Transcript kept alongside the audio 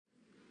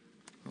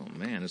Oh,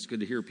 man, it's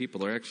good to hear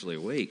people are actually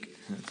awake.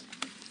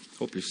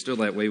 Hope you're still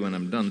that way when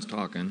I'm done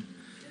talking.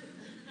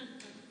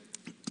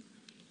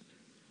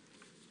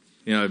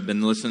 You know, I've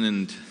been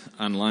listening to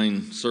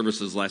online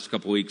services last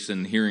couple weeks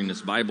and hearing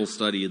this Bible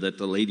study that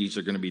the ladies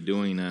are going to be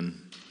doing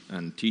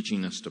on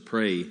teaching us to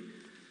pray.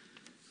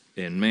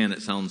 And, man,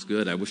 it sounds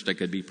good. I wished I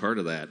could be part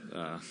of that.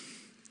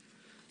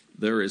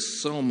 There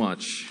is so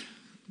much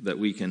that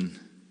we can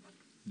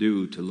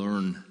do to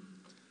learn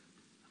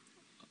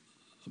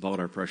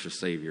about our precious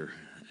Savior.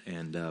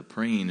 And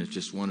praying is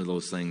just one of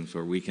those things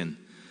where we can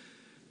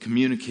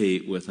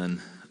communicate with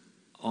an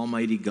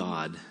almighty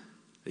God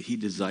that He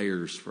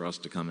desires for us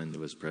to come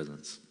into His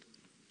presence.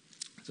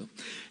 So,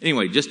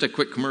 anyway, just a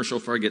quick commercial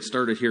before I get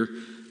started here.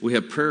 We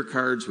have prayer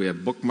cards, we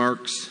have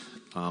bookmarks,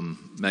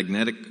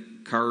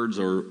 magnetic cards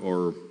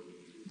or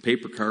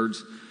paper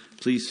cards.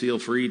 Please feel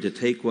free to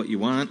take what you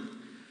want.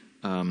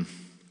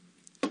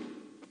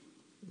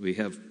 We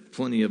have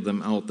plenty of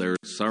them out there.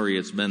 Sorry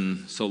it's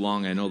been so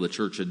long. I know the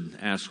church had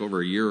asked over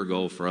a year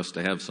ago for us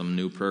to have some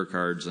new prayer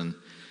cards, and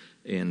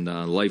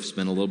life's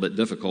been a little bit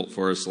difficult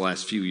for us the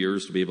last few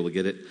years to be able to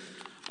get it.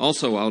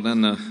 Also, out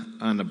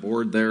on the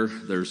board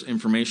there's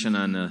information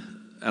on the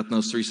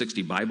Ethnos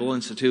 360 Bible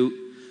Institute.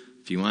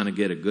 If you want to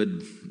get a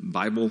good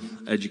Bible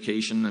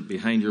education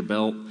behind your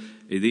belt,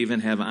 they even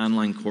have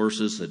online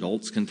courses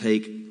adults can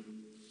take.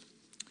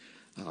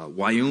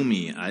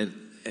 Wyoming.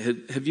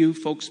 Have you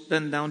folks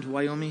been down to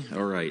Wyoming?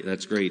 All right,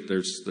 that's great.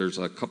 There's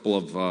a couple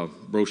of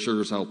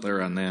brochures out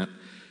there on that.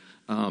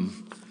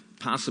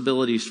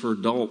 Possibilities for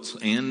adults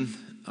and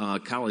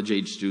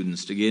college-age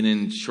students to get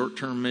in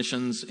short-term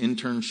missions,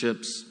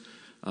 internships,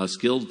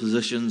 skilled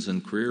positions,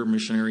 and career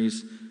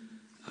missionaries.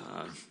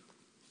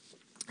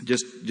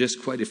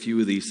 Just quite a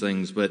few of these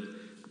things, but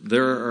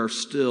there are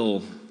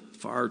still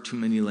far too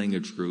many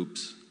language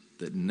groups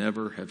that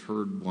never have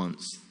heard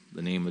once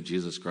the name of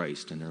Jesus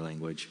Christ in their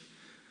language.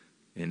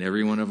 And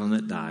every one of them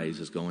that dies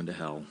is going to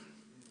hell.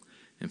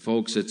 And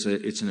folks, it's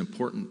an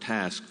important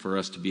task for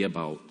us to be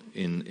about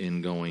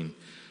in going.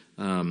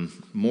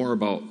 More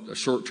about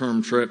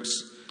short-term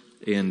trips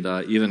and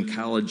even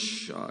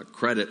college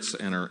credits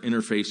and our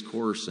interface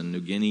course in New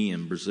Guinea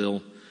and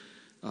Brazil.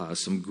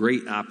 Some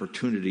great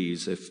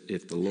opportunities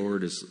if the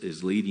Lord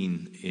is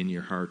leading in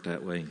your heart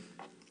that way.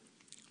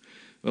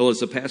 Well, as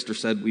the pastor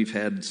said, we've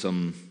had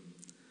some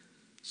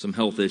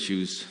health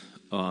issues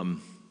the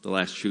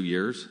last few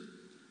years.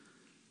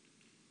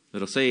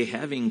 But I'll say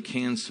having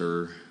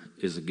cancer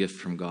is a gift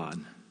from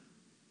God.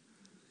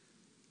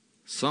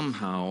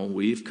 Somehow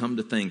we've come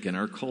to think in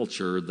our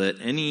culture that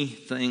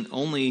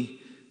only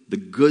the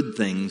good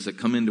things that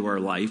come into our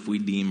life we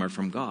deem are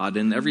from God,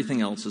 and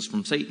everything else is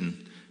from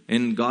Satan.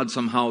 And God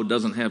somehow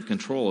doesn't have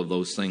control of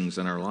those things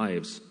in our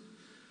lives.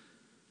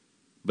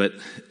 But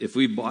if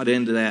we bought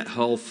into that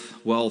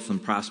health, wealth,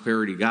 and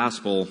prosperity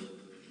gospel,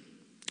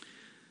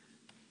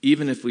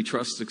 even if we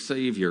trust the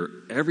Savior,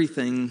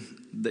 everything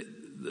that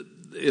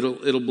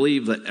it'll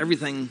believe that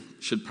everything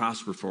should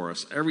prosper for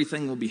us.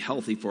 Everything will be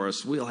healthy for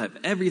us. We'll have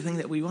everything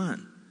that we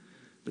want.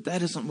 But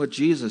that isn't what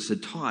Jesus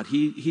had taught.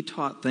 He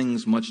taught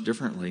things much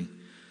differently.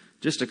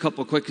 Just a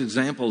couple quick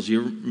examples.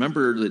 You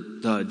remember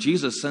that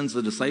Jesus sends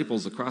the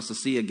disciples across the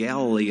Sea of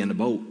Galilee in a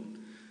boat,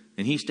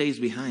 and He stays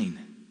behind.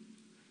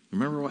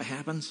 Remember what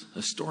happens?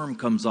 A storm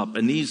comes up,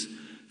 and these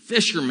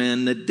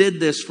fishermen that did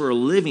this for a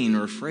living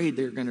are afraid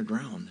they're going to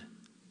drown.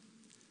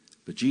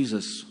 But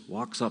Jesus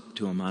walks up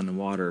to them on the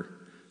water.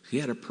 He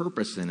had a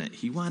purpose in it.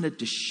 He wanted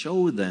to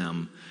show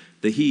them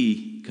that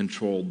He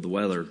controlled the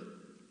weather.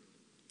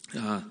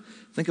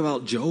 Think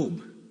about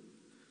Job.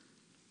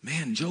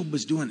 Man, Job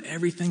was doing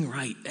everything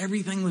right.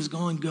 Everything was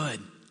going good.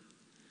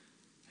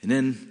 And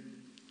then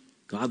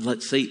God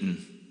let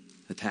Satan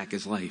attack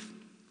his life.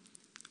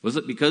 Was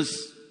it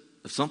because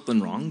of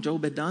something wrong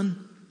Job had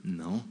done?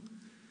 No.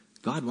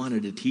 God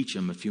wanted to teach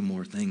him a few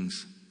more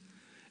things.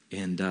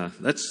 And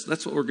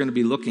that's what we're going to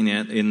be looking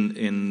at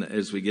in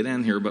as we get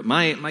in here. But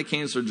my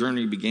cancer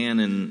journey began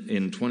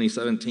in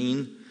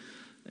 2017,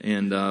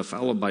 and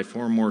followed by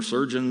 4 more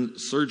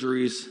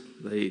surgeries.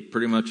 They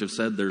pretty much have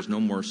said there's no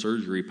more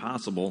surgery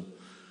possible.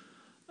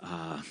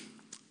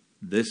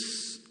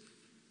 This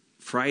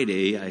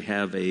Friday, I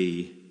have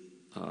a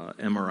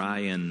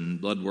MRI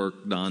and blood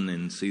work done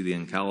and see the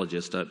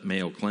oncologist at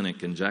Mayo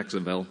Clinic in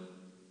Jacksonville.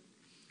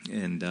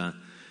 And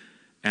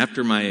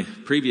after my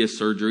previous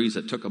surgeries,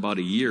 it took about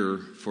a year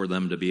for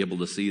them to be able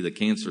to see the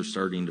cancer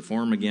starting to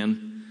form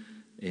again.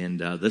 And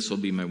this will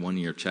be my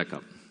 1-year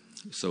checkup.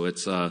 So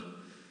it's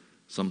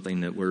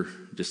something that we're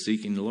just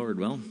seeking the Lord.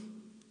 Well,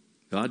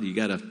 God, you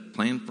got a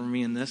plan for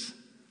me in this?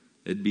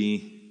 It'd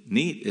be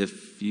neat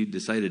if you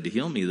decided to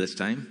heal me this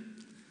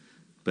time.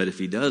 But if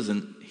He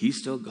doesn't, He's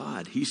still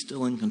God. He's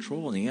still in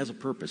control, and He has a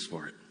purpose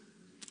for it.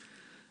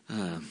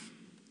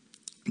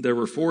 There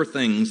were 4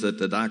 things that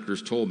the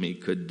doctors told me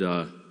could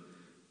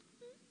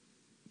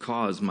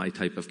cause my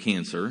type of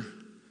cancer: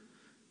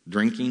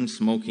 drinking,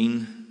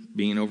 smoking,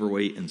 being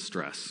overweight, and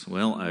stress.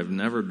 Well, I've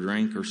never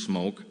drank or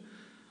smoked.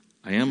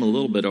 I am a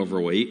little bit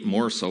overweight,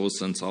 more so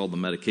since all the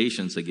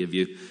medications they give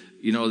you.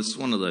 You know, it's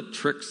one of the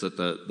tricks that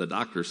the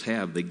doctors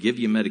have. They give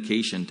you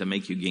medication to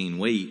make you gain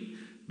weight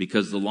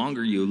because the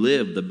longer you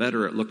live, the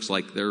better it looks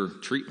like their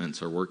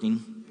treatments are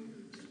working.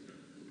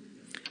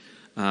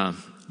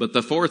 But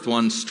the fourth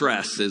one,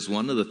 stress, is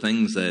one of the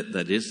things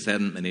that just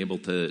hadn't been able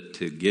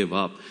to give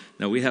up.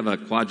 Now, we have a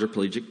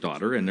quadriplegic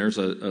daughter, and there's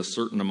a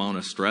certain amount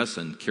of stress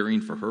in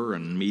caring for her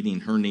and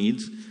meeting her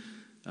needs.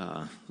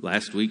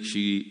 Last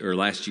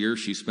year,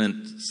 she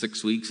spent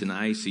 6 weeks in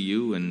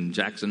ICU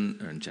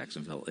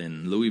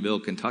in Louisville,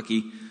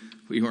 Kentucky.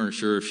 We weren't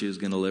sure if she was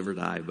going to live or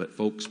die, but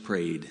folks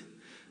prayed.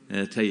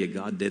 And I tell you,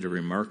 God did a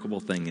remarkable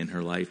thing in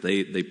her life.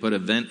 They put a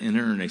vent in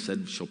her, and they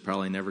said she'll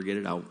probably never get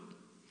it out.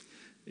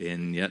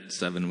 And yet,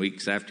 7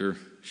 weeks after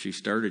she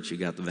started, she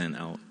got the vent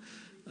out.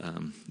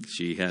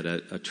 She had a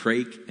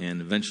trach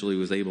and eventually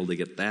was able to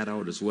get that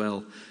out as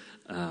well.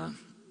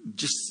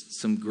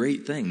 Just some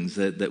great things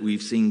that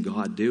we've seen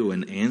God do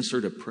and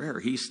answer to prayer.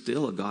 He's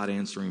still a God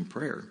answering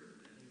prayer.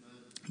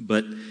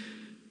 But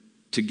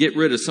to get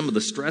rid of some of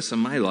the stress in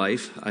my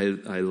life,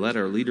 I let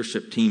our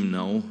leadership team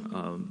know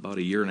about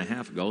a year and a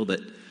half ago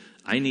that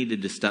I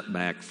needed to step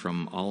back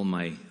from all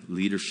my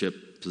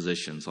leadership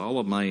positions, all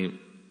of my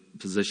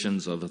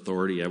positions of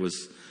authority. I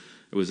was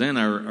in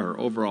our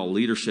overall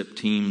leadership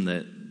team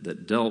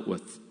that dealt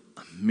with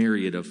a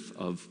myriad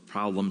of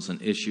problems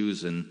and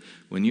issues. And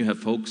when you have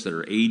folks that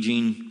are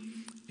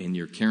aging and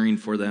you're caring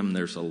for them,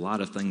 there's a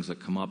lot of things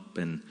that come up,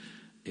 and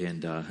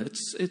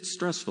it's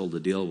stressful to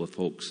deal with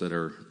folks that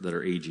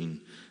are aging.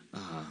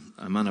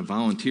 I'm on a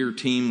volunteer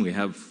team. We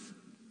have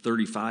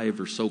 35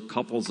 or so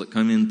couples that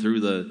come in through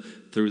the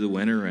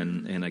winter,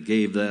 and I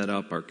gave that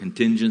up. Our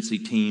contingency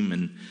team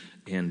and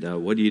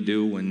what do you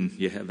do when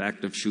you have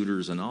active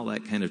shooters and all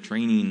that kind of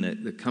training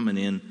that coming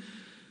in.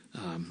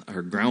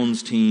 Our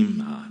grounds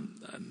team,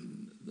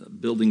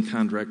 building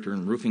contractor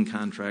and roofing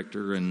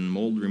contractor and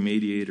mold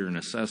remediator and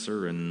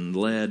assessor and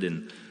lead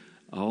and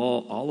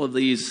all of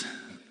these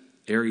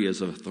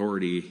areas of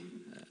authority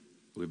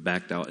we've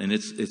backed out. And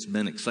it's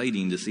been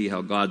exciting to see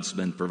how God's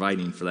been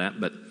providing for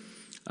that. But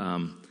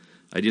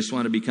I just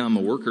want to become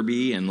a worker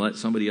bee and let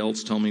somebody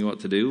else tell me what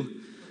to do.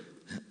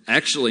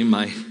 Actually,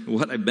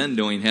 what I've been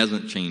doing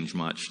hasn't changed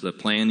much. The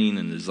planning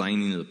and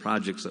designing of the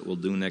projects that we'll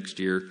do next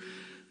year,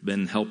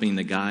 been helping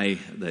the guy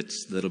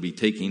that'll be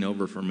taking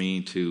over for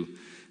me to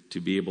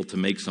be able to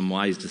make some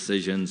wise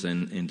decisions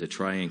and to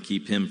try and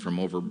keep him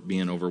from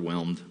being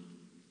overwhelmed.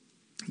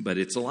 But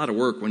it's a lot of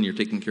work when you're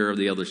taking care of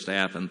the other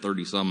staff and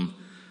 30-some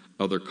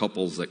other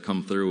couples that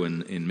come through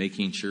and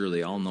making sure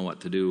they all know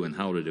what to do and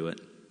how to do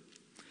it.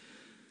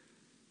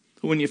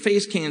 When you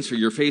face cancer,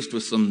 you're faced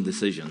with some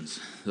decisions.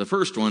 The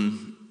first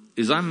one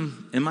is,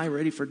 am I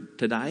ready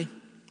to die?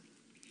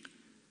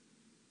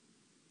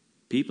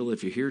 People,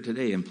 if you're here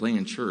today and play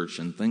in church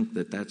and think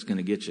that that's going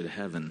to get you to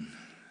heaven,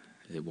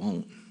 it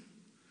won't.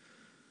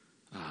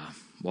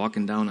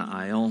 Walking down the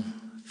aisle,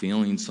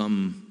 feeling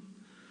some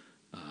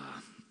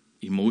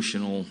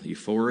emotional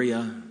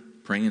euphoria,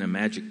 praying a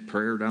magic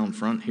prayer down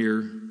front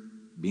here,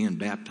 being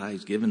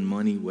baptized, giving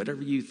money,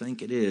 whatever you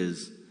think it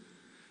is,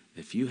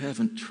 if you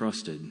haven't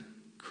trusted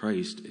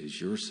Christ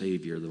as your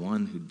Savior, the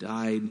one who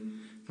died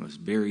and was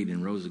buried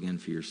and rose again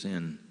for your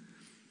sin,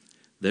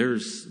 you're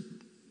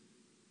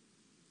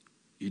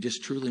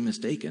just truly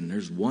mistaken.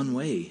 There's one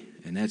way,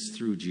 and that's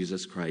through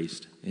Jesus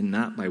Christ, and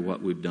not by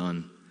what we've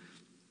done.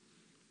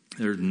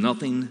 There's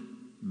nothing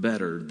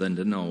better than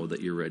to know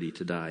that you're ready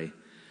to die.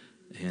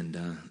 And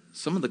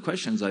some of the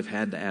questions I've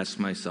had to ask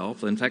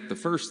myself, in fact, the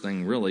first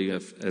thing really,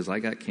 as I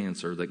got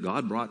cancer, that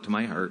God brought to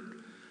my heart,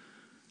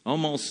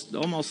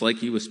 almost like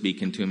He was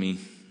speaking to me,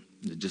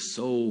 just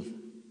so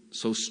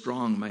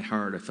strong in my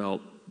heart, I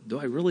felt, do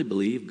I really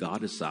believe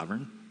God is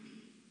sovereign?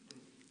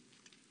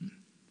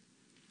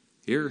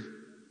 Here,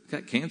 I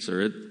got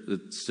cancer.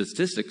 The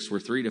statistics were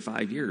 3 to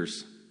 5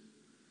 years.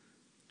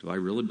 Do I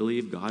really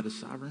believe God is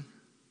sovereign?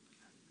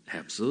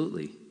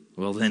 Absolutely.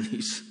 Well, then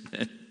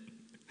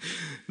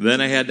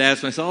I had to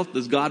ask myself,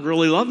 does God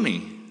really love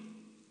me?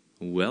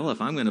 Well,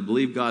 if I'm going to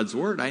believe God's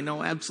word, I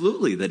know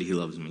absolutely that He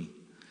loves me.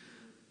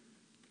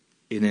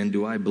 And then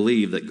do I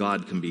believe that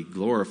God can be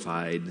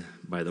glorified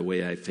by the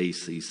way I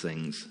face these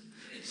things?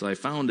 So I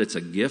found it's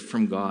a gift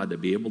from God to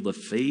be able to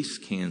face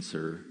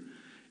cancer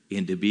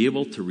and to be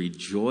able to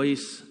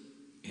rejoice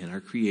in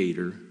our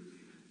Creator,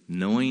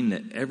 knowing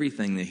that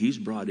everything that He's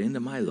brought into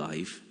my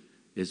life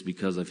is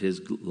because of His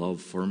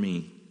love for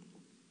me.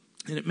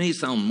 And it may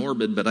sound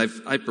morbid, but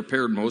I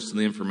prepared most of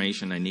the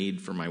information I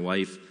need for my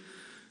wife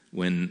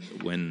when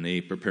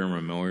they prepare a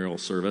memorial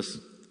service.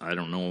 I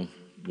don't know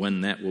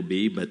when that will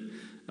be, but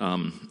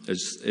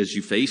as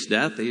you face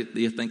death,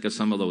 you think of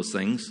some of those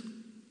things.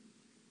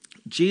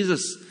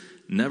 Jesus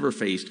never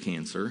faced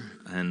cancer,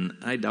 and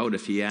I doubt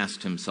if He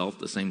asked Himself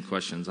the same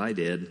questions I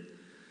did.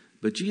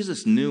 But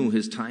Jesus knew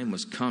His time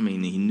was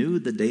coming. He knew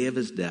the day of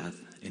His death,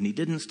 and He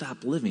didn't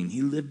stop living.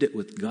 He lived it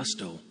with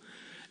gusto.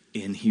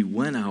 And He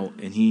went out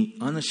and He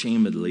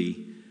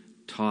unashamedly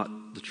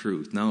taught the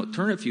truth. Now,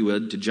 turn, if you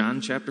would, to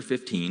John chapter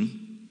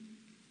 15.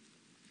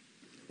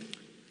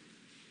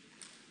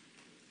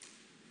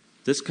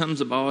 This comes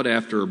about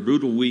after a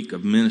brutal week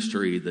of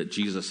ministry that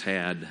Jesus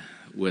had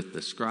with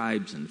the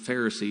scribes and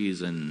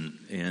Pharisees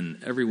and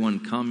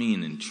everyone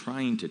coming and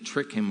trying to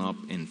trick him up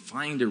and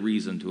find a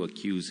reason to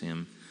accuse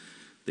him.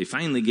 They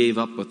finally gave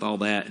up with all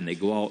that, and they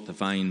go out to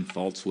find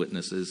false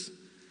witnesses.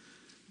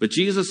 But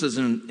Jesus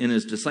and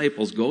his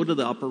disciples go to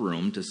the upper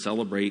room to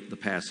celebrate the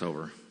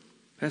Passover.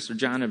 Pastor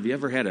John, have you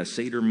ever had a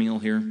Seder meal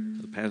here,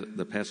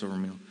 the Passover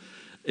meal?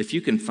 If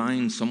you can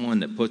find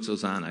someone that puts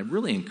those on, I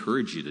really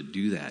encourage you to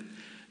do that.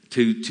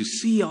 To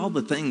see all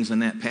the things in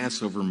that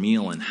Passover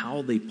meal and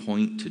how they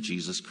point to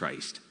Jesus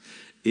Christ.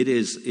 It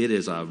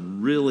is a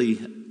really,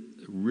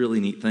 really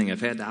neat thing.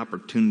 I've had the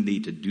opportunity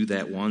to do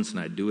that once, and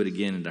I'd do it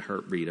again in a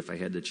heartbeat if I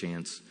had the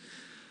chance.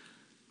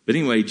 But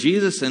anyway,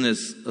 Jesus and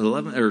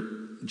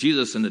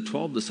the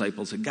 12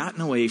 disciples had gotten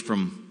away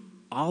from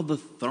all the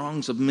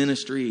throngs of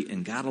ministry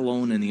and got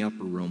alone in the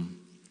upper room.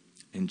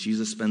 And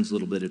Jesus spends a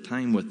little bit of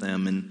time with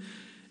them,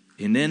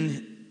 and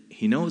then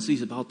he knows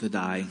he's about to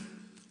die.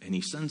 And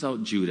he sends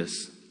out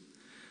Judas.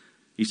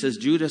 He says,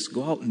 Judas,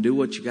 go out and do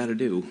what you got to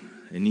do.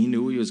 And he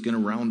knew he was going to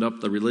round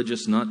up the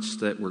religious nuts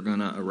that were going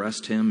to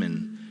arrest him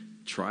and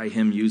try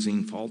him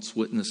using false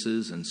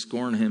witnesses and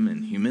scorn him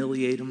and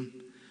humiliate him,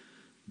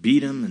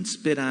 beat him and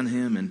spit on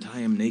him and tie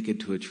him naked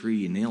to a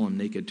tree, nail him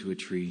naked to a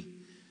tree.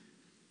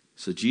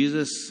 So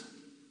Jesus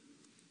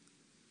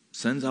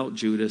sends out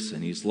Judas,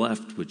 and he's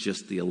left with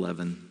just the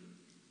 11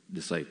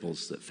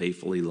 disciples that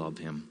faithfully love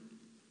him.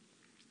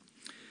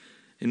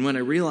 And when I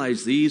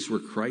realized these were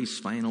Christ's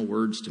final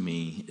words to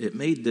me, it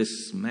made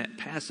this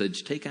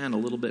passage take on a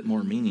little bit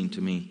more meaning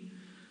to me.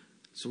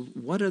 So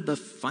what are the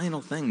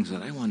final things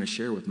that I want to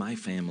share with my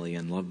family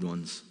and loved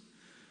ones?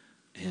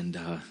 And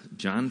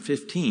John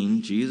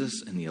 15,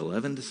 Jesus and the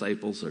 11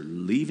 disciples are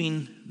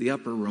leaving the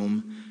upper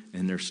room,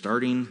 and they're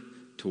starting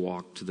to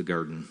walk to the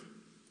garden.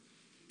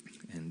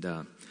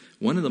 And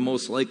one of the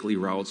most likely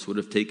routes would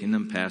have taken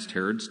them past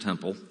Herod's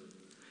temple.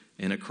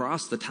 And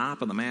across the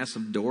top of the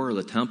massive door of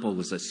the temple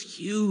was this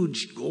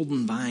huge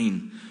golden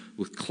vine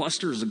with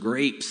clusters of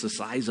grapes the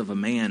size of a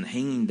man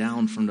hanging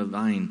down from the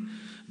vine.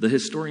 The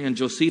historian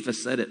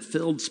Josephus said it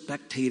filled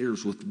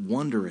spectators with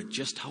wonder at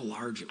just how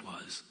large it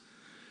was.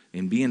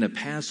 And being a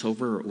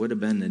Passover, it would have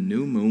been the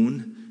new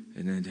moon,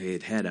 and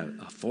it had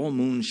a full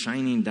moon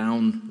shining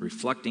down,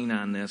 reflecting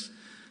on this.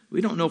 We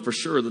don't know for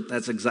sure that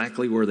that's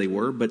exactly where they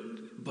were, but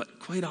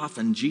quite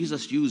often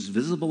Jesus used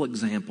visible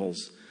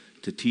examples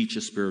to teach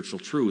a spiritual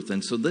truth.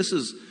 And so this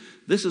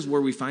is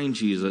where we find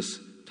Jesus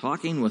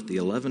talking with the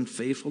 11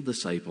 faithful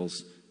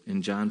disciples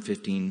in John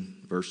 15,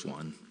 verse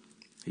 1.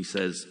 He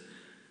says,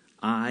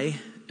 I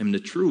am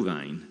the true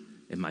vine,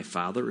 and my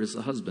Father is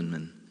the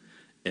husbandman.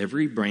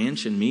 Every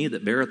branch in me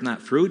that beareth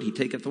not fruit, he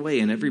taketh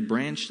away, and every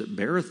branch that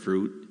beareth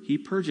fruit, he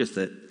purgeth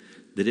it,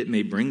 that it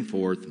may bring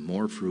forth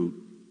more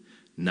fruit.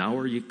 Now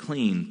are you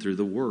clean through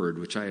the word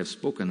which I have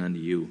spoken unto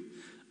you.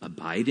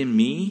 Abide in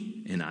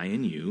me, and I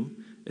in you,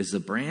 as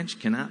the branch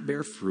cannot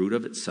bear fruit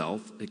of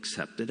itself,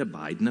 except it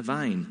abide in the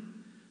vine.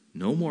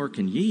 No more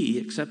can ye,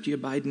 except ye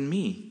abide in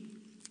me.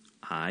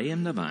 I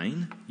am the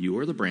vine, you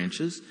are the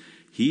branches.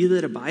 He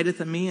that abideth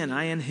in me, and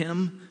I in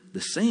him,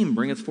 the same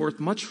bringeth forth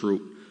much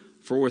fruit.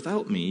 For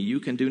without me you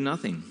can do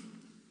nothing.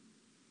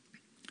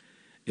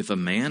 If a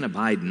man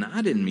abide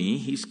not in me,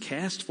 he's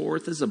cast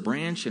forth as a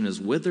branch and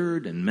is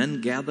withered, and men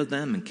gather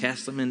them and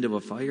cast them into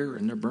a fire,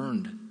 and they're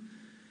burned.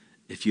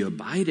 If you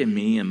abide in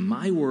me, and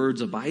my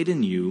words abide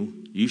in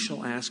you, you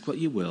shall ask what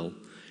you will,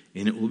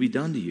 and it will be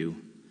done to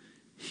you.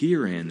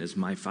 Herein is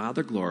my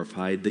Father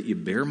glorified, that you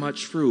bear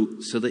much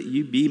fruit, so that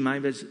you be my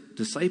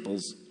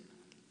disciples.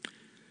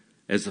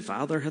 As the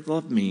Father hath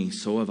loved me,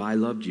 so have I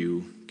loved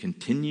you.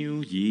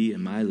 Continue ye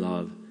in my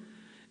love.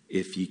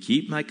 If ye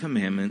keep my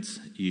commandments,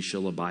 ye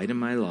shall abide in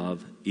my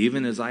love,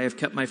 even as I have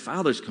kept my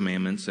Father's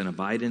commandments and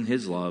abide in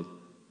his love.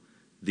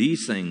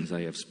 These things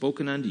I have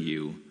spoken unto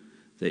you,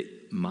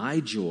 that my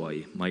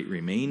joy might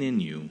remain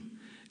in you,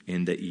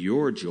 and that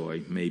your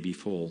joy may be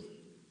full.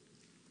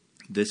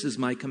 This is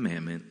my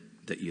commandment,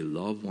 that you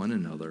love one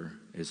another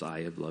as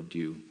I have loved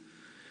you.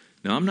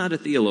 Now, I'm not a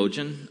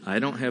theologian. I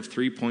don't have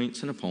 3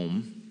 points in a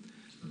poem,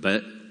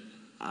 but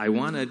I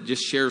want to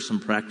just share some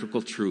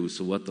practical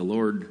truths of what the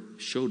Lord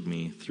showed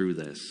me through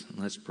this.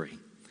 Let's pray.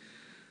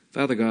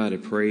 Father God, I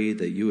pray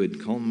that you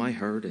would calm my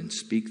heart and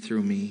speak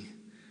through me.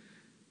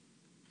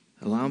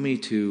 Allow me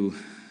to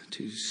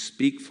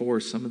speak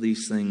for some of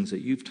these things that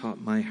you've taught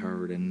my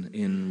heart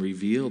and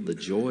revealed the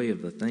joy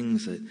of the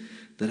things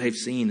that I've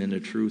seen in the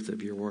truth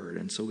of your word.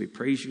 And so we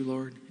praise you,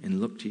 Lord,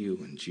 and look to you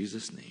in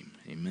Jesus' name.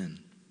 Amen.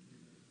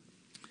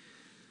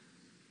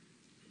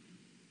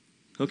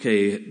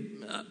 Okay,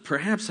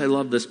 perhaps I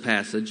love this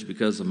passage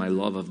because of my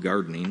love of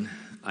gardening.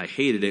 I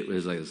hated it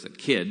as a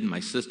kid. My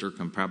sister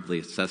can probably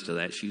attest to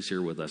that. She's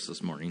here with us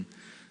this morning.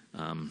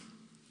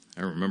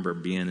 I remember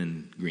being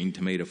in green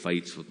tomato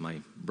fights with my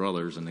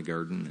brothers in the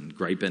garden and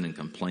griping and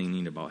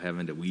complaining about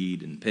having to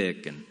weed and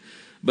pick.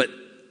 But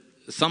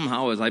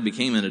somehow, as I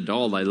became an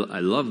adult, I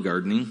love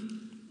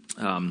gardening.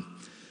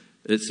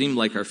 It seemed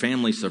like our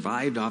family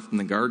survived off in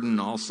the garden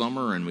all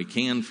summer, and we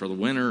canned for the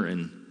winter.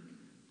 And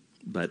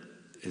But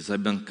as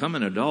I've become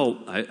an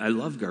adult, I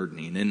love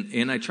gardening.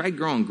 And I tried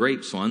growing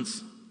grapes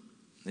once.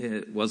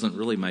 It wasn't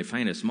really my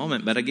finest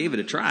moment, but I gave it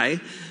a try.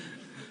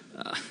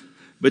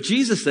 But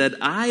Jesus said,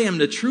 I am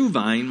the true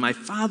vine. My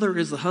Father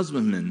is the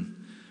husbandman.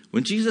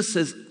 When Jesus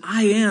says,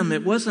 I am,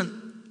 it wasn't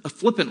a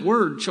flippant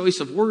choice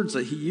of words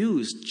that he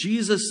used.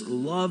 Jesus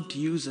loved to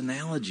use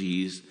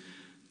analogies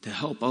to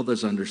help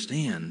others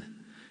understand.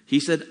 He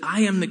said,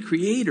 I am the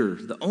creator,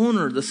 the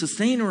owner, the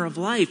sustainer of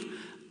life.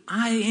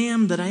 I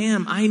am that I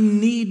am. I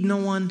need no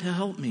one to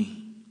help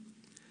me.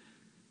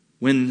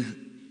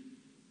 When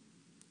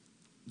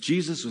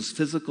Jesus was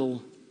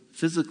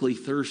physically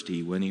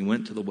thirsty when he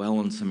went to the well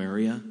in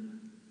Samaria,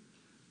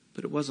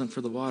 but it wasn't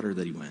for the water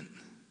that he went.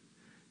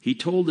 He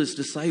told his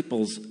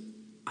disciples,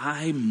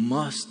 I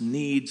must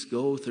needs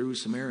go through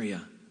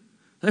Samaria.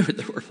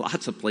 There were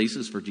lots of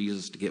places for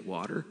Jesus to get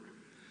water,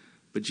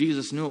 but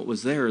Jesus knew it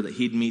was there that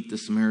he'd meet the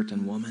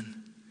Samaritan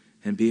woman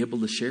and be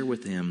able to share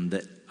with him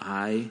that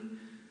I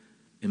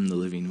am the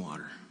living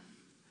water.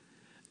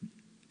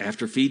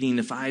 After feeding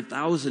the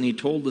 5,000, he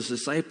told his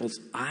disciples,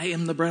 I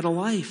am the bread of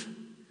life.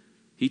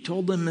 He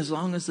told them as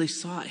long as they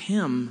sought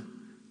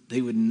him, they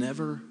would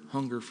never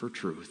hunger for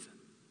truth.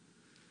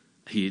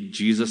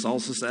 Jesus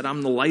also said,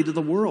 I'm the light of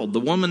the world. The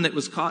woman that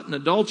was caught in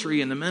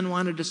adultery and the men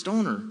wanted to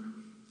stone her.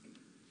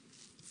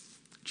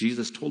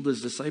 Jesus told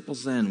his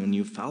disciples then, when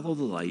you follow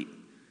the light,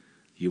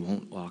 you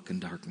won't walk in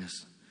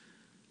darkness.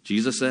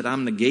 Jesus said,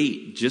 I'm the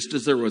gate. Just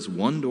as there was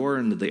one door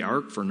into the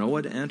ark for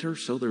Noah to enter,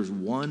 so there's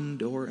one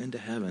door into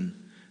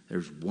heaven.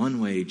 There's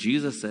one way.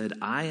 Jesus said,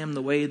 I am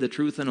the way, the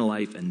truth, and the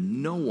life,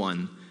 and no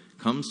one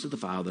comes to the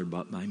Father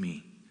but by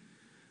me.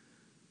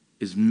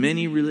 As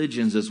many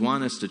religions as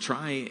want us to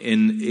try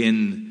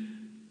and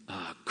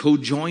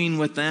co-join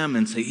with them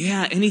and say,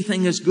 yeah,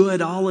 anything is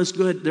good, all is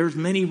good. There's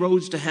many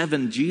roads to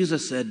heaven.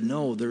 Jesus said,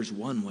 no, there's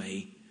one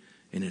way,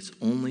 and it's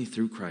only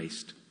through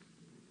Christ.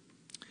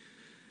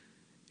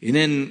 And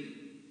then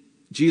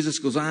Jesus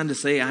goes on to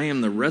say, I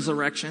am the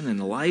resurrection and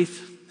the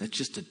life. That's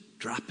just a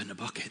drop in the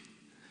bucket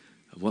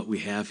of what we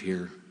have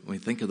here when we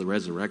think of the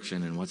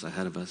resurrection and what's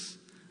ahead of us.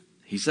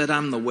 He said,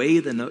 I'm the way,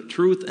 the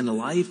truth, and the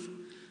life.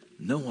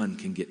 No one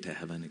can get to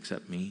heaven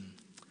except me.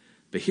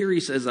 But here he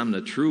says, I'm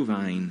the true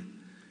vine.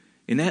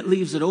 And that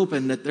leaves it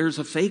open that there's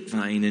a fake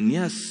vine. And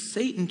yes,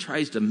 Satan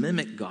tries to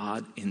mimic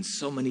God in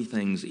so many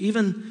things.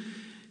 Even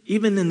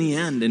in the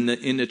end,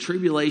 in the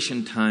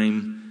tribulation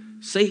time,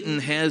 Satan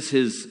has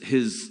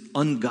his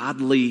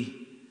ungodly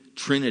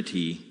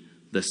trinity.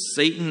 The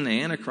Satan,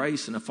 the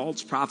Antichrist, and a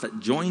false prophet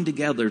joined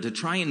together to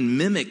try and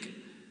mimic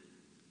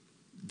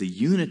the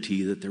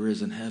unity that there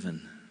is in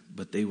heaven.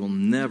 But they will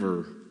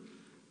never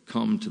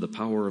come to the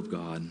power of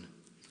God.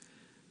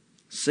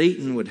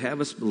 Satan would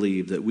have us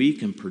believe that we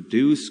can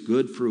produce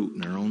good fruit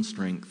in our own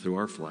strength through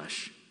our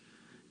flesh.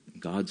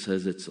 God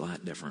says it's a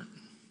lot different.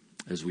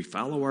 As we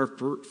follow our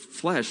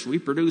flesh, we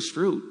produce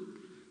fruit,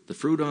 the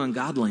fruit of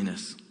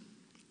ungodliness.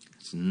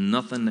 It's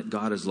nothing that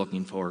God is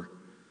looking for.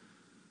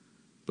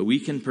 But we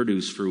can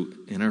produce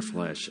fruit in our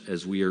flesh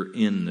as we are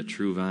in the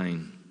true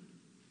vine.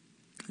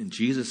 And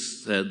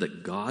Jesus said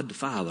that God the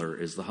Father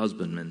is the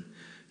husbandman.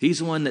 He's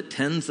the one that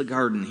tends the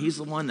garden. He's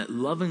the one that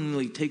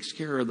lovingly takes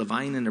care of the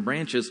vine and the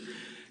branches.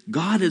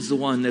 God is the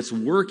one that's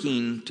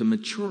working to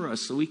mature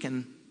us so we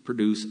can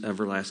produce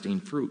everlasting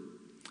fruit.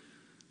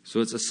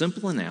 So it's a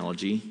simple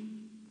analogy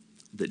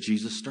that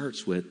Jesus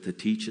starts with to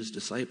teach his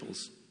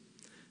disciples.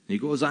 And he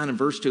goes on in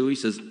verse 2, he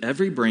says,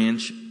 every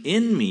branch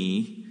in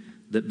me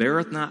that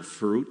beareth not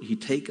fruit, he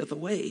taketh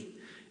away.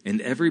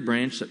 And every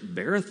branch that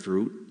beareth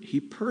fruit, he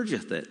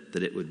purgeth it,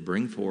 that it would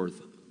bring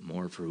forth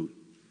more fruit.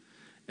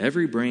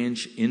 Every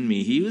branch in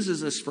me. He uses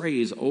this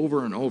phrase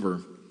over and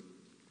over.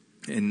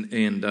 And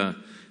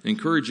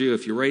encourage you,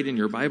 if you write in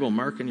your Bible,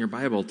 mark in your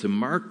Bible, to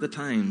mark the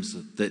times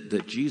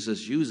that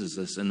Jesus uses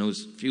this in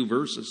those few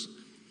verses.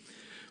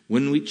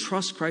 When we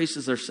trust Christ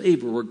as our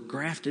Savior, we're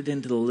grafted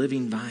into the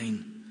living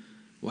vine.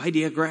 Why do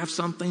you graft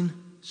something?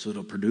 So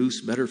it'll produce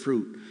better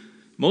fruit.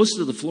 Most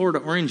of the Florida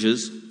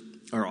oranges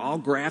are all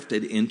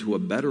grafted into a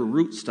better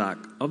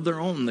rootstock of their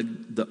own.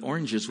 The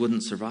oranges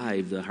wouldn't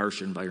survive the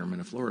harsh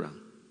environment of Florida.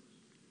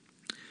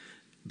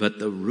 But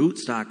the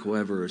rootstock,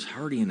 however, is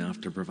hardy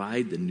enough to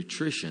provide the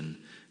nutrition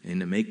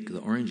and to make the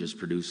oranges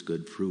produce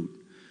good fruit.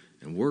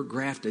 And we're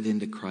grafted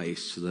into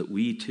Christ so that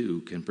we too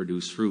can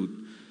produce fruit.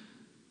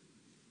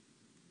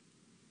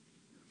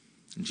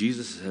 And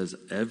Jesus says,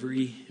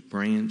 every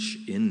branch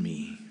in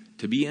me.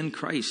 To be in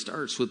Christ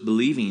starts with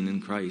believing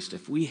in Christ.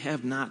 If we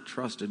have not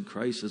trusted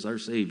Christ as our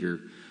Savior,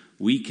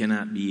 we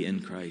cannot be in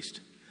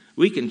Christ.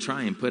 We can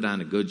try and put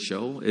on a good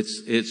show.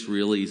 It's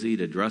real easy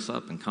to dress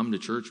up and come to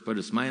church, put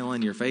a smile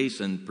on your face,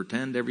 and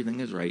pretend everything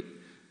is right.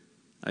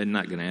 I'm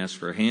not going to ask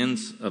for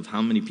hands of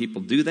how many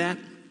people do that,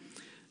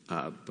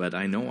 but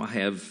I know I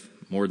have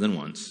more than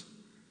once.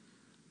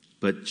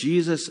 But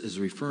Jesus is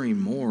referring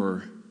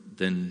more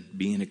than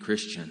being a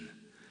Christian.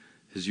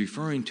 He's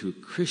referring to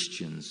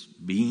Christians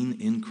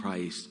being in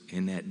Christ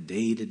in that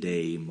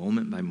day-to-day,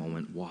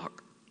 moment-by-moment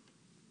walk.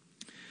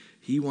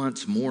 He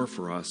wants more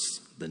for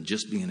us than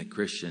just being a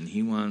Christian.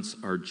 He wants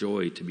our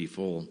joy to be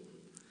full.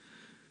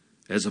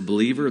 As a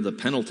believer, the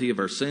penalty of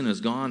our sin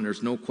is gone.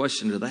 There's no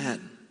question to that.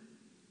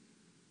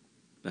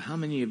 But how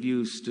many of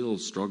you still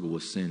struggle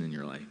with sin in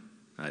your life?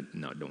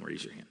 No, don't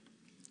raise your hand.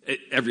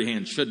 Every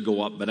hand should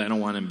go up, but I don't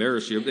want to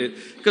embarrass you.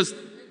 Because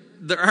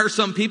there are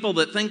some people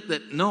that think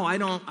that, no, I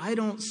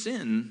don't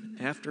sin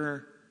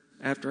after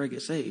I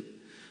get saved.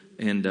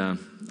 And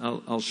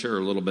I'll share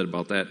a little bit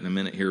about that in a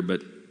minute here.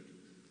 But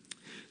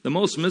the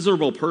most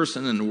miserable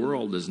person in the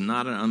world is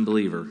not an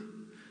unbeliever.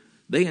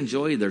 They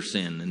enjoy their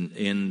sin,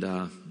 and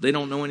they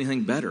don't know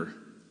anything better.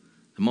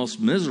 The most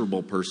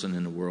miserable person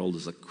in the world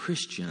is a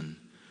Christian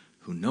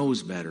who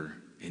knows better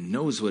and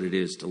knows what it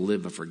is to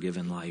live a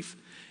forgiven life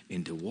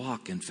and to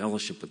walk in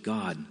fellowship with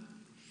God.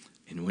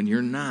 And when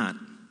you're not,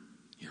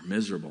 you're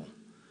miserable.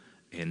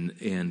 And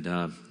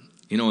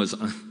it's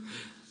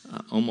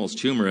almost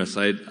humorous.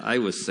 I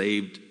was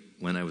saved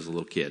when I was a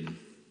little kid.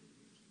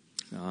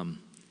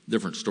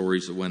 Different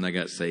stories of when I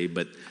got saved,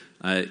 but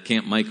at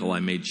Camp Michael, I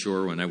made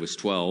sure when I was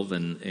 12,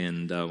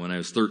 and when I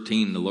was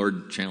 13, the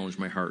Lord challenged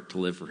my heart to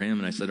live for Him.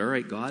 And I said, all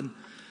right, God,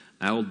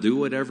 I'll do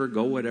whatever,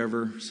 go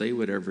whatever, say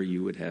whatever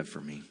you would have for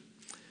me.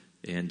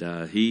 And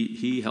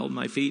he held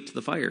my feet to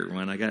the fire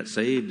when I got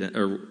saved,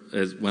 or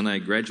when I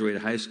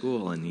graduated high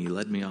school, and He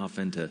led me off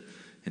into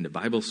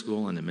Bible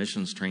school and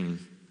missions training.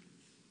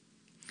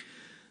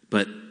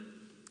 But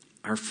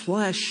our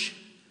flesh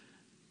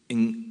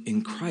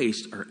in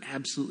Christ are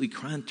absolutely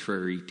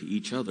contrary to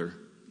each other.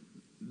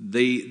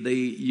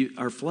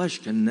 Our flesh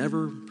can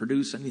never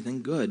produce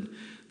anything good.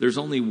 There's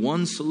only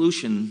one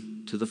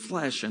solution to the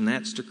flesh, and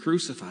that's to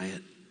crucify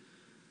it.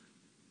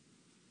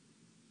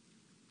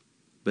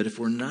 But if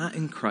we're not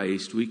in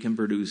Christ, we can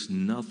produce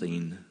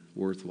nothing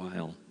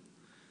worthwhile.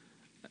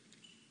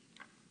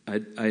 I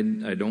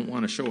don't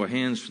want to show of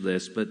hands for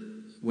this, but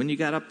when you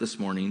got up this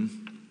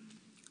morning,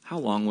 how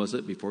long was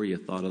it before you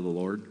thought of the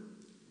Lord?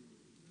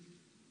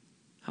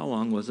 How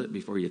long was it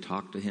before you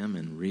talked to Him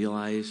and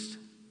realized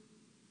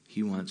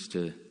He wants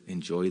to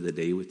enjoy the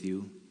day with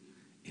you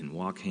and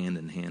walk hand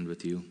in hand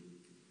with you?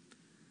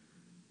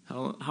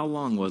 How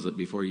long was it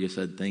before you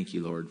said, thank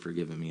you, Lord, for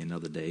giving me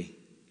another day?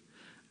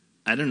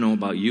 I don't know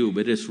about you,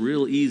 but it's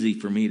real easy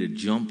for me to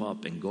jump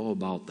up and go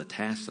about the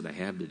tasks that I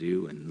have to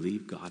do and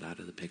leave God out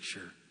of the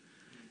picture.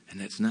 And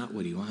that's not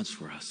what He wants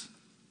for us.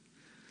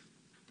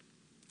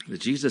 But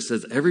Jesus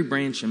says, every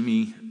branch in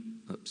me...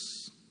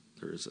 Oops,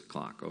 there is a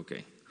clock,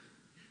 okay.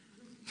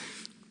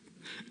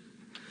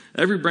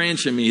 Every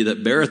branch in me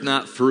that beareth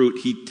not fruit,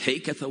 He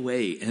taketh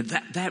away. And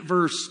that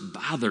verse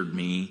bothered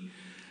me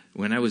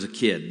when I was a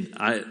kid.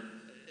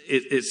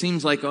 It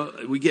seems like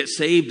we get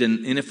saved,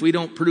 and if we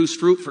don't produce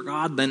fruit for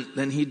God,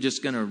 then He's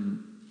just going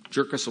to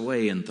jerk us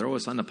away and throw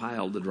us on the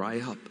pile to dry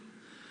up.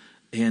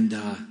 And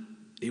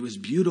it was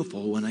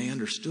beautiful when I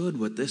understood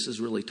what this is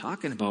really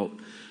talking about.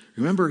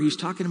 Remember, He's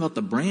talking about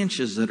the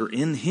branches that are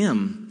in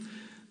Him.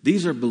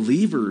 These are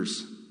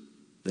believers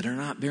that are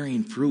not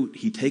bearing fruit.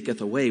 He taketh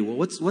away. Well,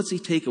 what's He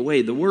take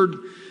away?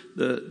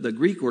 The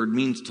Greek word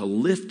means to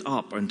lift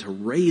up and to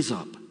raise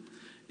up.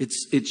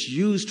 It's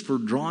used for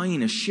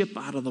drawing a ship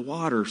out of the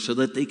water so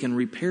that they can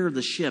repair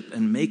the ship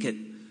and make it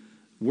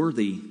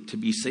worthy to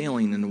be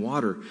sailing in the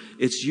water.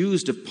 It's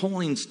used of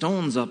pulling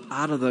stones up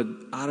out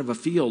of a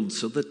field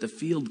so that the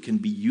field can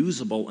be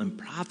usable and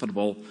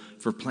profitable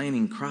for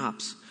planting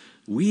crops.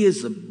 We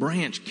as a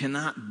branch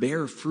cannot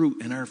bear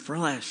fruit in our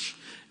flesh.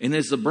 And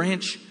as the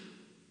branch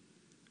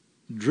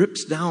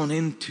drips down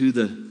into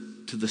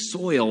the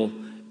soil,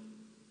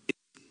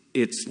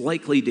 it's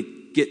likely to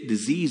get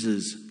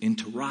diseases and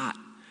to rot.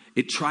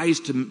 It tries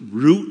to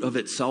root of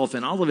itself,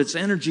 and all of its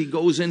energy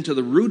goes into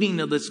the rooting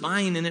of this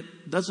vine, and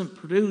it doesn't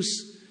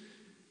produce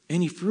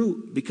any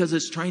fruit because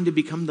it's trying to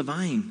become the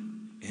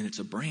vine, and it's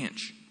a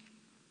branch.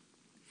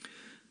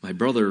 My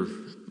brother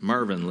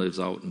Marvin lives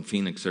out in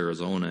Phoenix,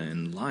 Arizona,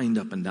 and lined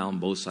up and down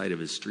both sides of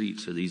his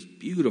streets are these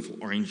beautiful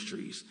orange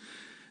trees.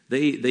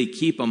 They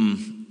keep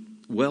them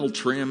well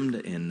trimmed,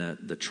 and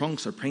the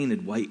trunks are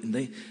painted white, and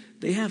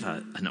they have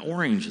an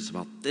orange that's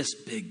about this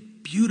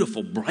big,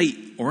 beautiful, bright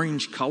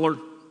orange color.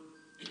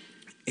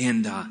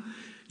 And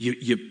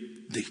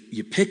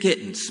you pick it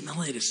and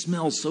smell it. It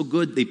smells so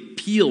good. They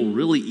peel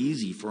really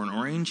easy for an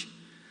orange.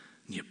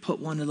 And you put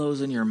one of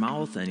those in your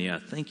mouth, and you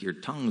think your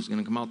tongue's going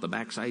to come out the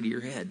backside of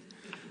your head.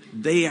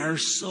 They are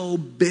so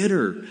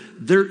bitter.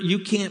 You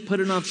can't put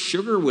enough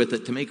sugar with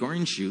it to make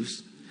orange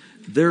juice.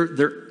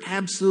 They're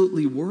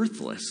absolutely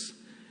worthless.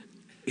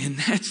 And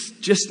that's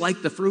just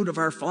like the fruit of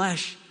our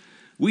flesh.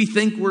 We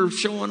think we're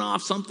showing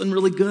off something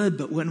really good,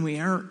 but when we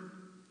aren't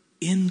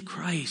in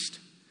Christ,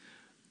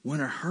 when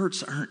our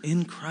hearts aren't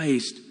in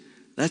Christ,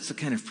 that's the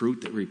kind of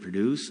fruit that we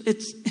produce.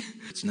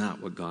 It's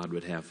not what God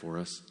would have for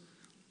us.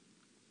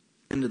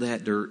 Into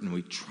that dirt, and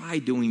we try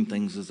doing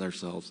things as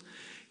ourselves.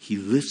 He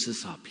lifts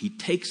us up. He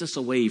takes us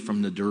away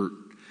from the dirt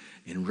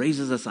and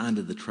raises us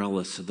onto the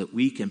trellis so that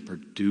we can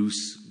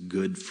produce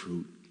good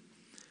fruit.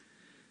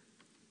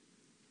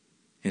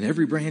 And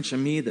every branch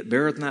in me that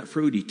beareth not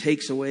fruit, he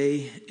takes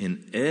away,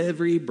 and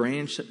every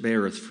branch that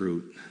beareth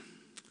fruit.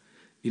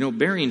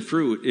 Bearing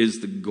fruit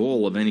is the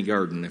goal of any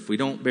garden. If we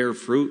don't bear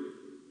fruit,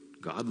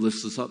 God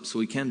lifts us up so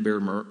we can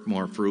bear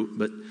more fruit.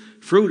 But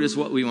fruit is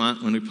what we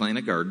want when we plant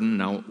a garden.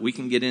 Now, we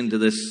can get into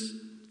this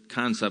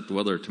concept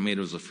whether a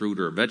tomato is a fruit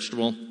or a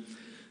vegetable.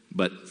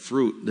 But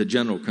fruit, the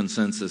general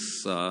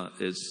consensus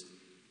is,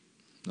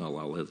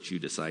 I'll let you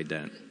decide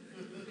that.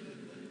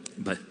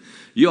 But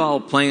you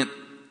all plant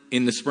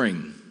in the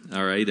spring,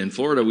 all right? In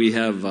Florida, we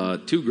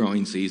have 2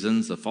 growing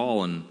seasons, the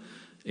fall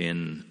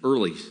and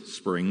early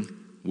spring,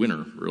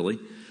 winter, really.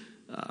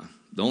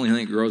 The only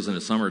thing that grows in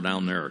the summer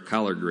down there are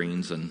collard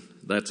greens, and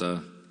that's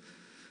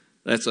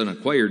an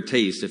acquired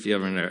taste if you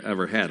haven't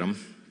ever had them.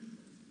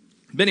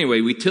 But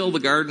anyway, we till the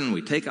garden,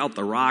 we take out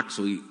the rocks,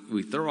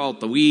 we throw out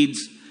the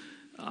weeds,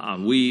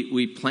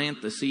 we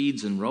plant the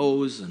seeds in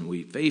rows, and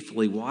we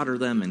faithfully water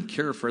them and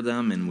care for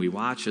them, and we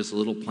watch as the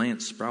little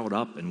plants sprout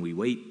up, and we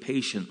wait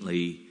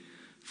patiently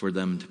for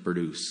them to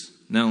produce.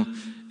 Now,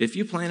 if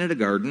you planted a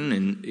garden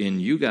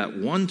and you got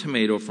 1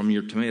 tomato from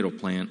your tomato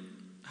plant,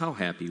 how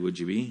happy would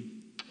you be?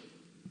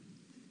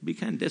 Be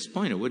kind of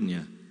disappointed, wouldn't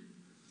you?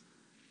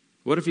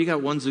 What if you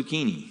got 1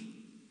 zucchini?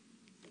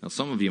 Now,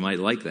 some of you might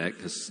like that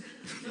because.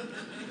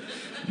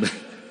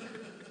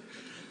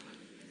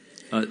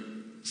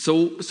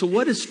 So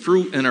what is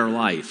fruit in our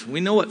life?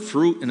 We know what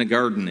fruit in a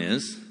garden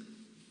is.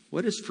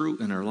 What is fruit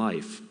in our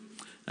life?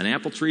 An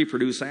apple tree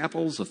produces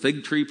apples, a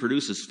fig tree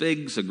produces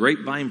figs, a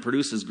grapevine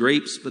produces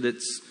grapes, but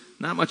it's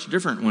not much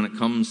different when it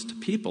comes to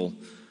people.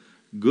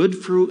 Good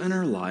fruit in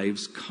our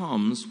lives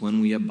comes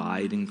when we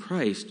abide in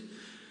Christ.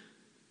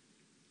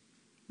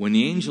 When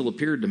the angel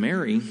appeared to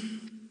Mary,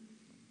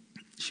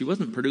 she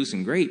wasn't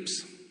producing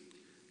grapes.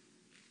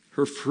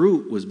 Her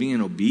fruit was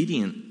being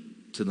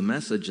obedient to the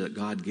message that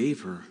God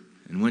gave her.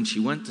 And when she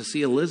went to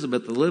see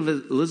Elizabeth,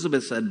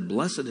 Elizabeth said,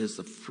 "Blessed is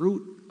the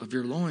fruit of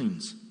your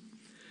loins."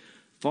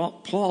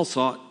 Paul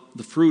sought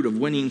the fruit of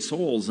winning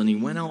souls, and he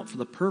went out for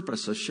the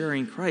purpose of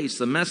sharing Christ.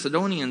 The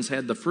Macedonians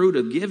had the fruit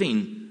of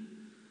giving.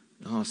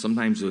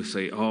 Sometimes we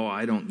say,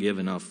 I don't give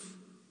enough.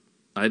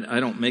 I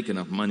don't make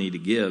enough money to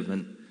give.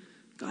 And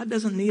God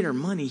doesn't need our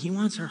money. He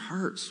wants our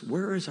hearts.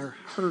 Where is our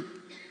heart?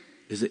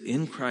 Is it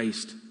in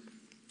Christ?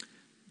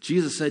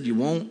 Jesus said you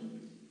won't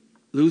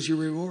lose your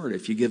reward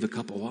if you give a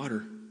cup of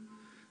water.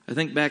 I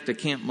think back to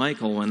Camp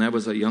Michael when I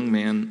was a young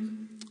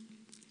man,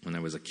 when I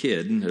was a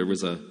kid. There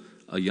was a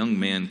young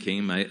man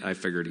came. I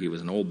figured he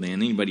was an old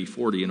man. Anybody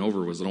 40 and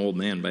over was an old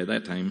man by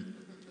that time.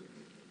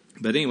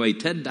 But anyway,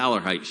 Ted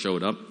Dollarhite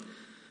showed up.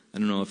 I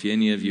don't know if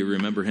any of you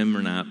remember him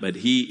or not, but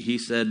he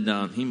said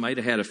he might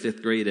have had a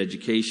 5th grade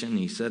education.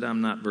 He said,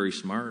 "I'm not very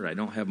smart. I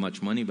don't have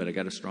much money, but I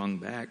got a strong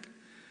back.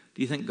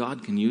 Do you think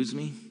God can use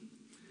me?"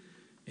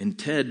 And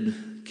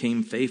Ted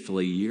came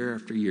faithfully year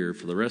after year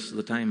for the rest of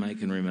the time I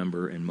can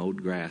remember and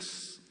mowed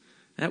grass.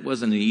 That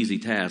wasn't an easy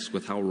task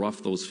with how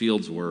rough those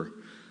fields were.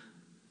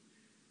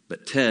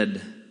 But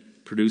Ted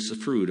produced the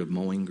fruit of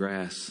mowing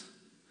grass.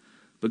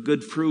 But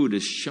good fruit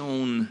is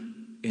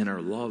shown in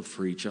our love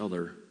for each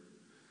other.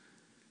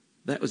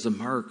 That was the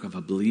mark of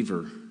a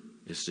believer,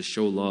 is to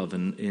show love.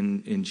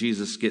 And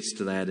Jesus gets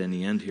to that in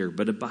the end here.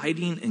 But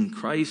abiding in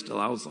Christ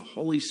allows the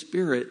Holy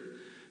Spirit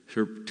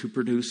to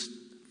produce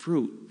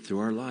fruit through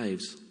our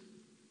lives.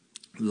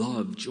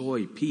 Love,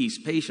 joy, peace,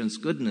 patience,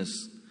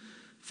 goodness,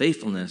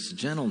 faithfulness,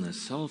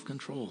 gentleness,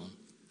 self-control.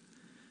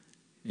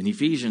 And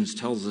Ephesians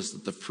tells us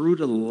that the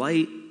fruit of the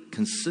light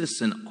consists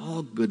in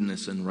all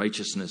goodness and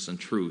righteousness and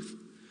truth,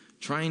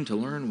 trying to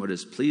learn what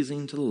is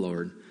pleasing to the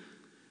Lord.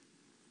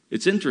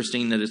 It's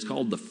interesting that it's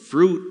called the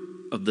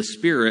fruit of the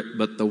Spirit,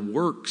 but the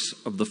works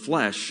of the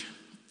flesh.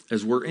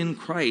 As we're in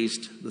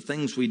Christ, the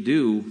things we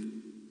do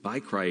by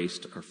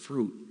Christ are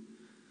fruit.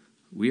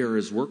 We are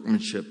His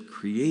workmanship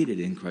created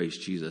in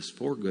Christ Jesus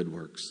for good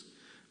works.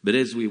 But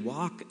as we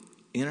walk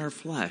in our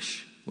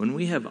flesh, when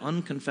we have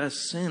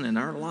unconfessed sin in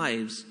our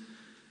lives,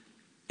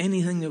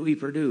 anything that we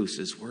produce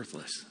is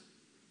worthless.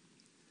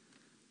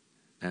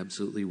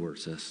 Absolutely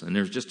worthless. And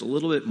there's just a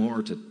little bit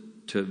more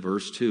to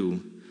verse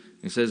 2.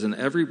 It says, "And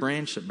every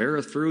branch that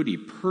beareth fruit, He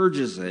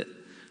purges it,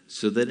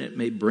 so that it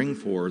may bring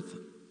forth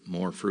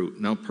more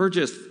fruit." Now,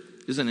 purgeth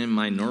isn't in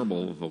my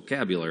normal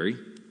vocabulary.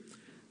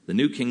 The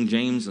New King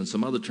James and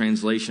some other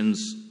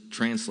translations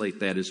translate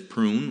that as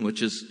prune,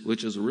 which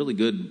is a really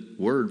good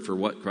word for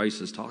what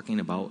Christ is talking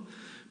about.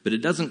 But it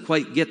doesn't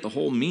quite get the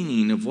whole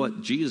meaning of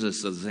what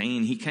Jesus is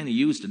saying. He kind of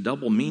used a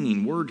double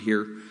meaning word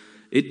here.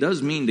 It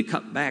does mean to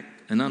cut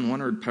back an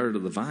unwanted part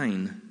of the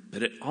vine,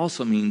 but it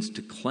also means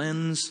to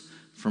cleanse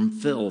from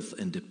filth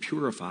and to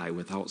purify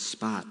without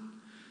spot.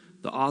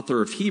 The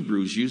author of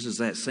Hebrews uses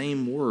that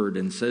same word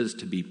and says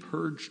to be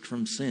purged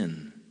from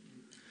sin.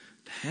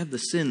 To have the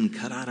sin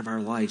cut out of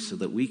our life so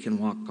that we can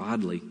walk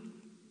godly.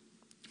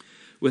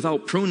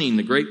 Without pruning,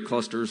 the grape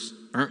clusters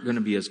aren't going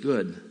to be as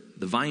good.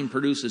 The vine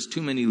produces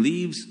too many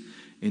leaves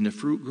and the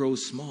fruit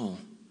grows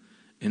small.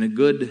 And a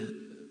good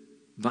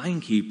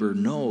vine keeper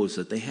knows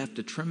that they have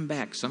to trim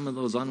back some of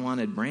those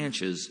unwanted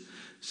branches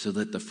so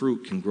that the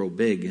fruit can grow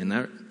big.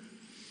 And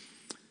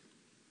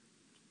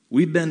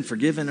We've been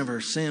forgiven of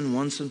our sin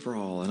once and for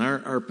all, and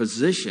our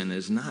position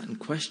is not in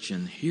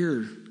question.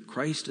 Here,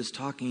 Christ is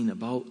talking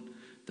about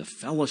the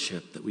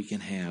fellowship that we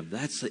can have.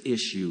 That's the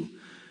issue.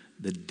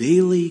 The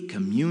daily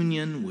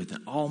communion with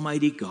an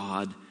almighty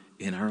God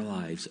in our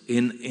lives.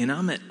 And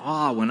I'm at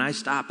awe when I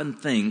stop and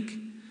think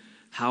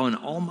how an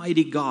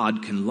almighty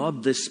God can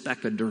love this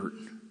speck of dirt.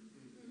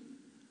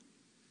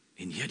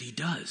 And yet he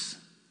does.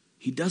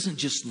 He doesn't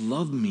just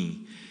love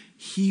me.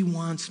 He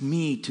wants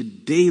me to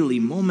daily,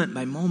 moment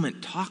by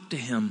moment, talk to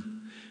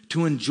him,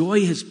 to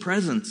enjoy his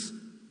presence.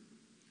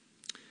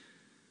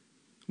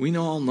 We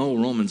all know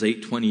Romans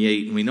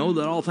 8:28, and we know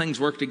that all things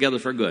work together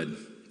for good.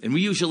 And we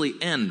usually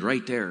end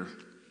right there.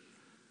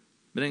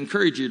 But I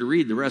encourage you to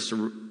read the rest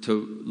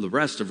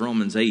of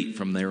Romans 8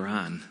 from there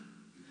on.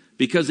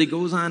 Because he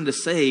goes on to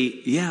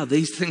say, yeah,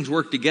 these things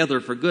work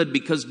together for good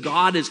because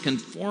God is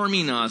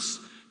conforming us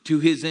to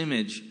his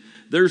image.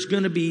 There's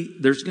going to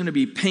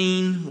be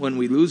pain when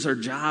we lose our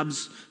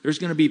jobs. There's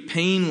going to be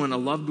pain when a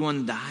loved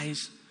one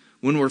dies.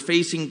 When we're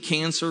facing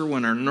cancer,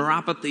 when our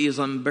neuropathy is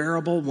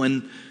unbearable,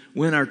 when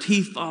our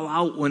teeth fall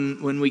out,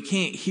 when we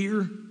can't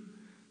hear.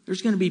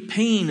 There's going to be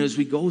pain as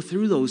we go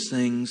through those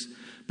things.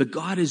 But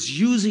God is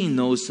using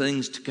those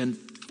things to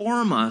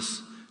conform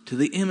us to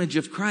the image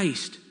of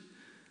Christ.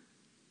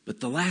 But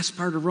the last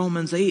part of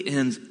Romans 8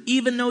 ends,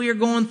 even though you're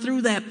going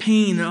through that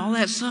pain and all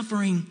that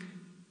suffering,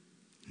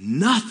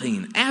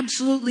 nothing,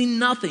 absolutely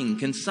nothing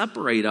can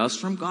separate us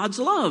from God's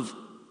love.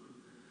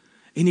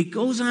 And he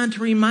goes on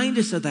to remind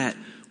us of that.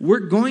 We're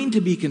going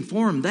to be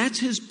conformed. That's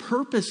his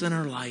purpose in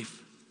our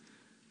life.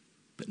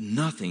 But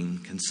nothing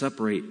can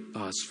separate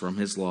us from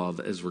his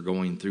love as we're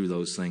going through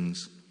those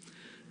things.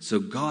 So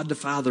God the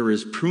Father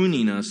is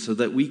pruning us so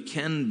that we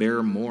can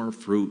bear more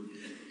fruit.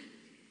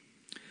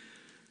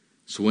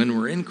 So when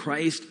we're in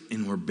Christ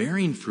and we're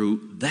bearing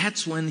fruit,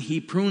 that's when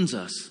he prunes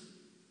us.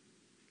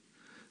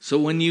 So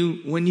when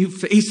you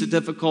face a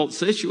difficult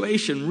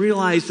situation,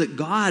 realize that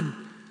God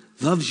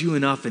loves you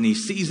enough and he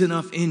sees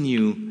enough in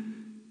you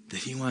that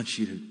he wants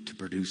you to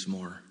produce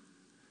more.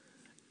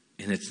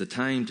 And it's the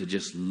time to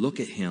just look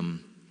at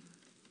him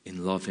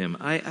and love him.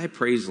 I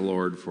praise the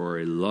Lord for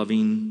a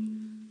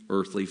loving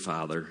earthly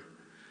father.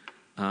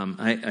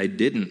 I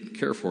didn't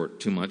care for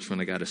it too much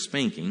when I got a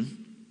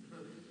spanking.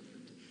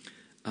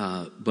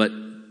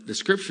 But the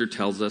scripture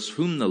tells us,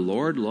 whom the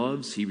Lord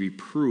loves, he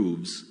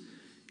reproves,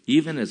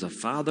 even as a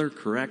father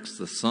corrects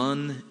the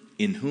son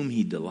in whom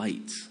he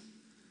delights.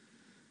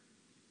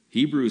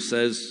 Hebrews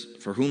says,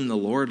 for whom the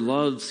Lord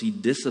loves, he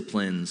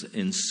disciplines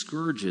and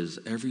scourges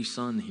every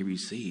son he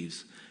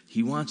receives.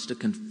 He wants to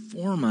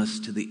conform us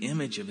to the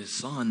image of his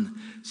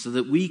son so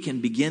that we can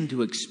begin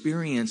to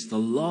experience the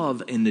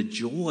love and the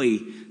joy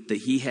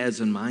that he has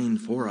in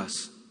mind for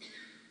us.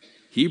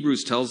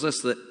 Hebrews tells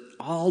us that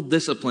all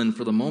discipline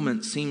for the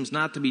moment seems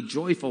not to be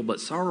joyful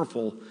but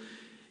sorrowful,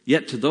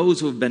 yet to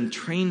those who have been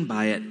trained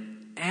by it,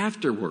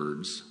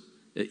 afterwards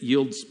it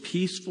yields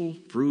peaceful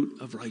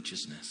fruit of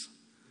righteousness.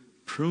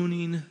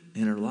 Pruning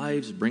in our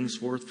lives brings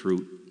forth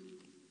fruit.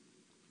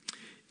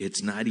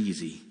 It's not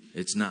easy.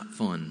 It's not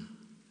fun.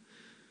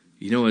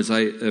 You know, as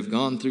I have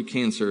gone through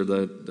cancer,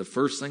 the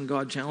first thing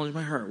God challenged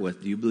my heart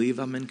with, do you believe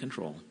I'm in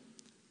control?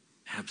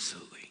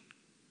 Absolutely.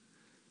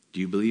 Do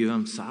you believe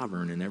I'm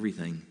sovereign in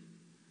everything?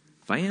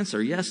 If I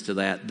answer yes to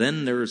that,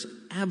 then there's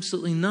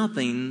absolutely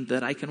nothing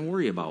that I can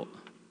worry about.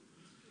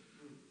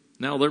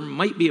 Now, there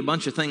might be a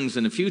bunch of things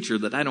in the future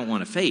that I don't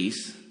want to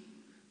face.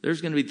 There's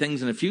going to be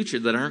things in the future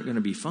that aren't going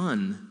to be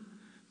fun.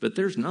 But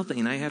there's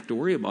nothing I have to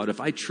worry about if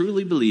I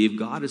truly believe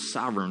God is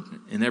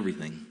sovereign in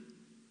everything.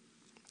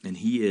 And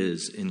he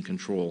is in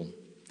control.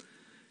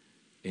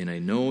 And I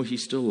know he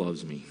still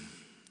loves me.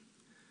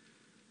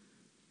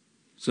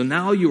 So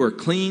now you are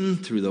clean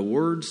through the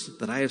words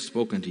that I have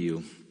spoken to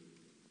you.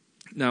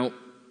 Now,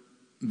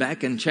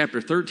 back in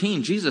chapter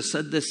 13, Jesus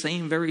said this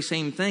very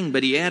same thing,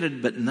 but he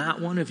added, but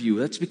not one of you.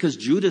 That's because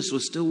Judas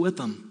was still with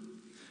them.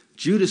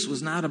 Judas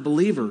was not a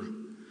believer.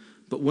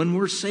 But when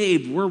we're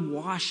saved, we're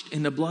washed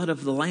in the blood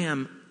of the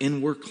Lamb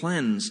and we're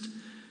cleansed.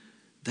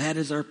 That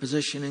is our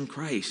position in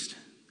Christ.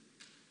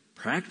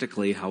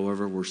 Practically,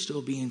 however, we're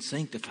still being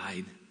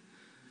sanctified.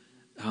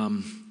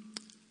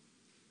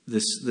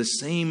 This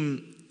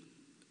same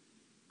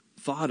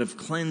thought of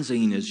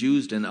cleansing is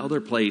used in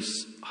other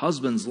places.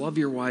 Husbands, love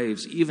your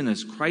wives, even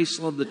as Christ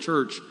loved the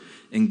church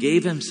and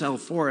gave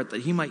himself for it,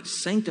 that he might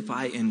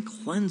sanctify and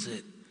cleanse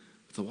it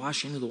with the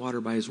washing of the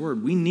water by his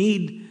word. We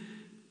need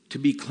to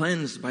be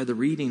cleansed by the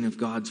reading of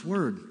God's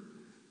word.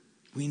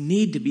 We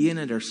need to be in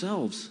it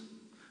ourselves.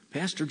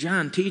 Pastor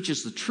John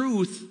teaches the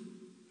truth,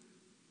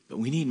 but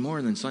we need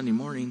more than Sunday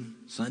morning,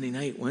 Sunday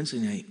night, Wednesday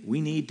night.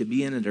 We need to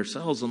be in it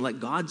ourselves and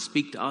let God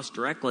speak to us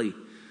directly,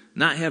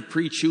 not have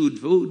pre-chewed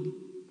food.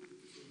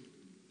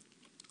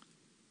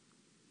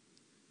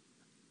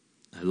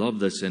 I love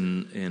this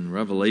in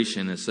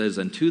Revelation. It says,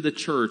 and to the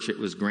church it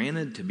was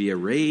granted to be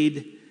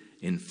arrayed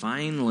in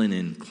fine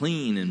linen,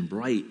 clean and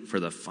bright, for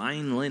the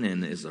fine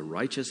linen is the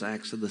righteous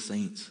acts of the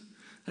saints.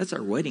 That's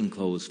our wedding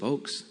clothes,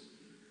 folks.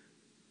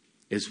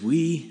 as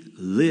we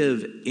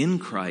live in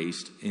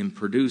Christ and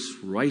produce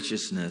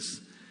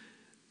righteousness,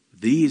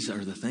 these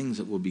are the things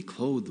that we'll be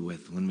clothed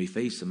with when we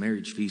face the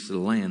marriage feast of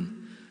the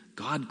Lamb.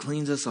 God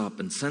cleans us up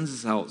and sends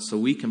us out so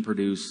we can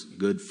produce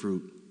good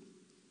fruit.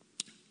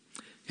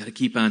 Got to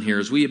keep on here.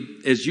 As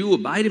you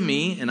abide in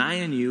me and I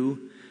in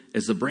you,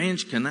 as the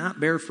branch cannot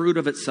bear fruit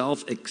of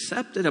itself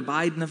except it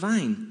abide in the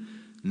vine,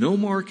 no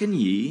more can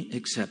ye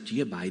except ye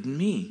abide in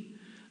me.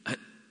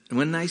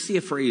 When I see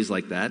a phrase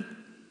like that,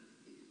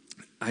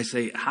 I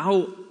say,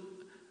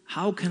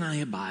 how can I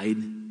abide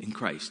in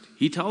Christ?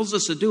 He tells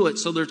us to do it,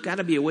 so there's got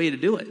to be a way to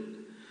do it.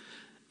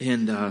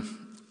 And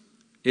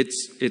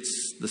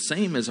it's the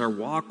same as our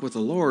walk with the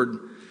Lord.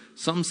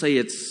 Some say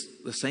it's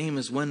the same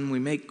as when we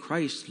make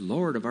Christ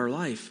Lord of our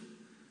life.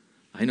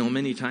 I know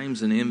many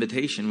times in the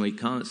invitation we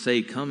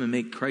say, come and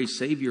make Christ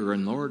Savior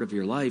and Lord of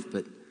your life,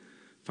 but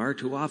far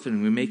too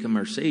often we make him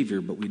our Savior,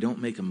 but we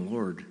don't make him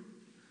Lord.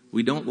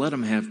 We don't let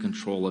him have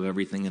control of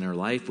everything in our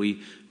life.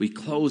 We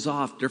close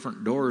off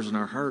different doors in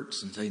our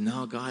hearts and say,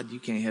 no, God, you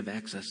can't have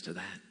access to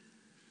that.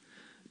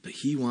 But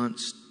he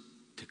wants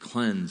to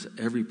cleanse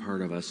every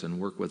part of us and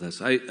work with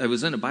us. I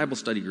was in a Bible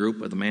study group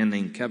with a man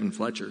named Kevin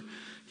Fletcher.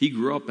 He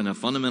grew up in a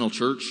fundamental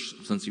church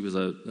since he was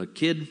a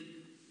kid.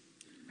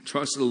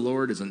 Trusted the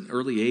Lord as an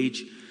early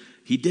age.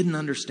 He didn't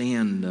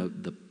understand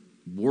the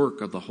work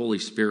of the Holy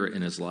Spirit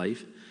in his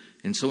life.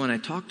 And so when I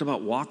talked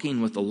about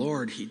walking with the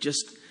Lord,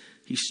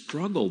 he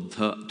struggled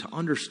to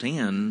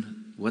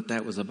understand what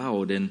that was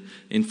about. And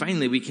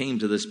finally we came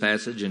to this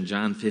passage in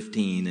John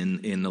 15,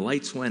 and the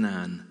lights went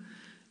on.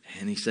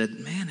 And he said,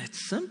 man,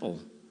 it's simple.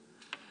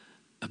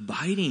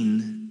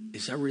 Abiding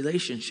is our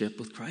relationship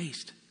with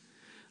Christ.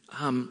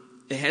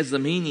 It has the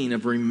meaning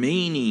of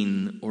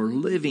remaining or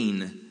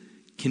living,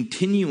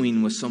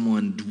 continuing with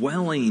someone,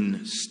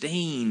 dwelling,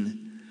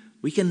 staying.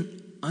 We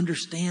can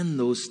understand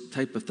those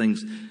type of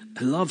things.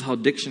 I love how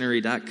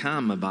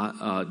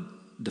dictionary.com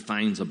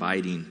defines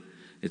abiding.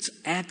 It's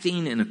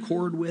acting in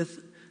accord with,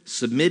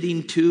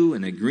 submitting to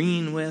and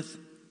agreeing with,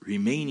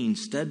 remaining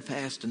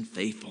steadfast and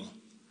faithful.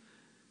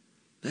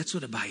 That's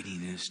what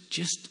abiding is.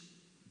 Just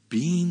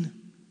being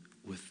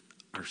with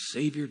our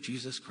Savior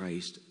Jesus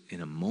Christ in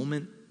a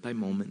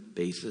moment-by-moment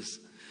basis.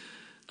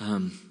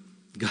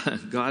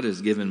 God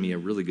has given me a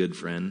really good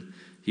friend.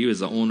 He was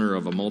the owner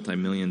of a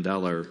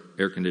multi-million-dollar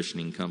air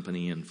conditioning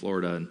company in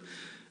Florida. And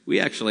we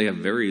actually have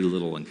very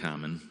little in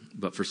common,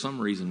 but for some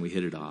reason we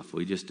hit it off.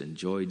 We just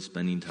enjoyed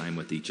spending time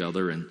with each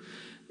other.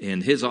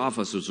 And his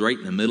office was right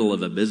in the middle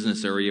of a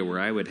business area where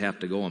I would have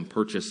to go and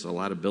purchase a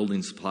lot of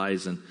building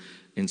supplies.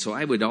 And so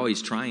I would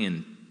always try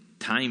and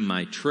time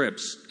my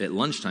trips at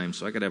lunchtime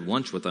so I could have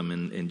lunch with him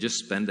and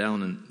just spend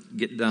down and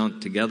get down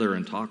together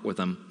and talk with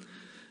him.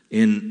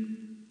 And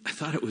I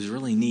thought it was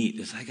really neat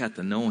as I got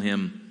to know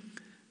him.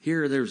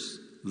 Here, there's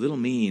little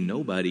me,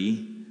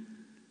 nobody,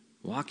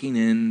 walking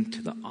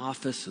into the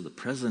office of the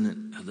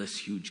president of this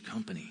huge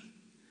company.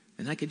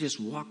 And I could just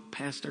walk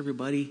past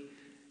everybody,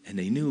 and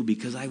they knew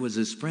because I was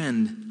his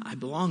friend, I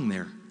belonged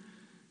there.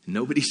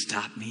 Nobody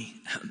stopped me.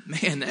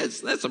 Man,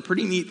 that's a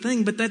pretty neat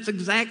thing, but that's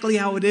exactly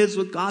how it is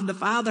with God the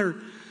Father.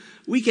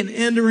 We can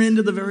enter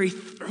into the very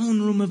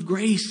throne room of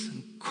grace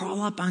and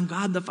crawl up on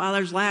God the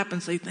Father's lap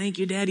and say, thank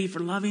you, Daddy, for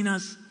loving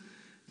us.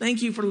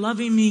 Thank you for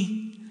loving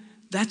me.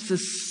 That's the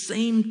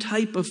same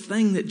type of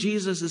thing that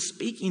Jesus is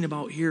speaking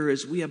about here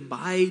as we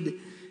abide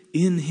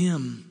in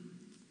him.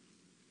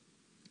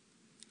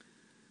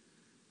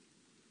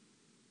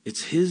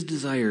 It's his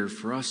desire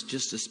for us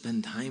just to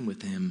spend time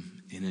with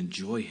him and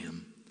enjoy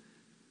him.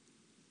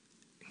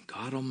 And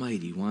God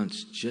Almighty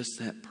wants just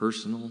that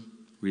personal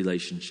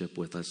relationship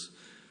with us.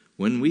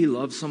 When we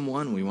love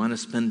someone, we want to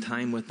spend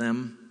time with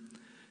them,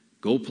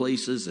 go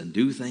places and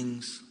do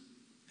things,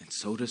 and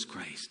so does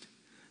Christ.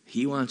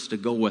 He wants to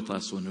go with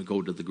us when we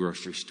go to the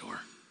grocery store.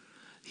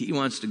 He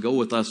wants to go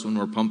with us when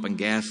we're pumping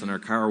gas in our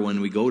car, when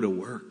we go to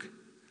work.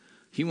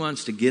 He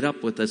wants to get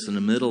up with us in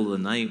the middle of the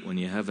night when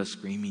you have a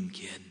screaming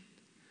kid.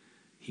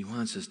 He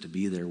wants us to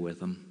be there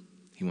with him.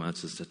 He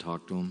wants us to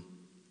talk to him.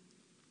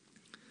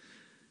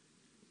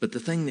 But the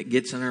thing that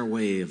gets in our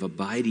way of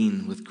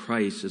abiding with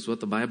Christ is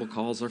what the Bible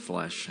calls our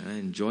flesh. I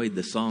enjoyed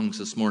the songs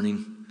this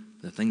morning,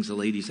 the things the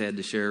ladies had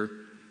to share.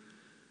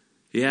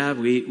 Yeah,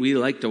 we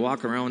like to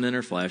walk around in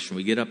our flesh, and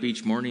we get up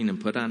each morning and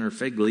put on our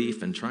fig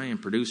leaf and try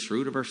and produce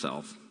fruit of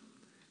ourselves.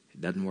 It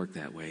doesn't work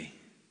that way.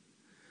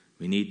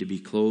 We need to be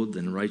clothed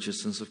in the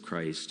righteousness of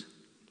Christ.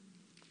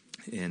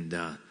 And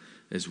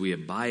as we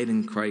abide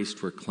in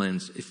Christ, we're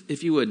cleansed.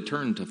 If you would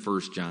turn to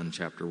 1 John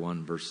chapter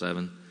 1, verse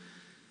 7.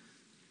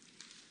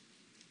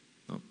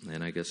 Oh,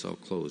 and I guess I'll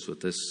close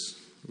with this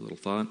little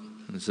thought.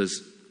 And it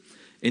says,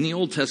 in the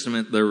Old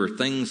Testament, there were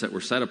things that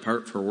were set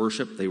apart for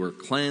worship. They were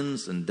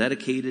cleansed and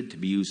dedicated to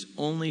be used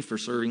only for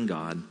serving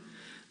God.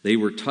 They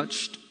were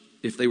touched,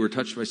 if they were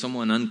touched by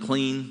someone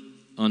unclean,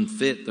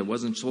 unfit, that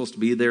wasn't supposed to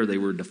be there, they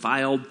were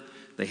defiled.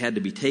 They had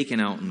to be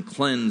taken out and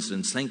cleansed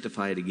and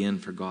sanctified again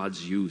for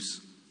God's use,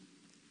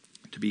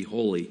 to be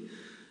holy.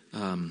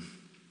 In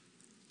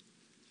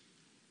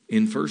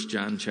 1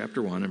 John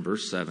chapter 1 and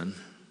verse 7, it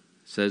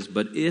says,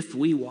 "But if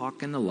we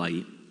walk in the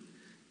light,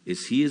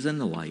 as he is in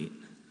the light,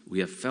 we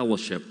have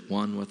fellowship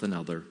one with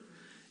another,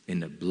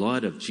 and the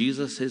blood of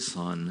Jesus his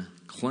Son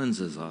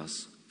cleanses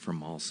us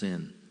from all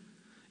sin.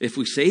 If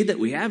we say that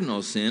we have no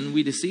sin,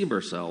 we deceive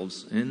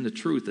ourselves, and the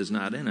truth is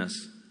not in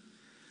us.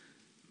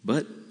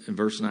 But," in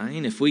verse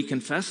 9, "if we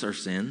confess our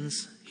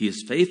sins, he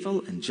is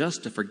faithful and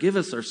just to forgive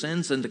us our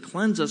sins and to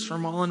cleanse us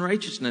from all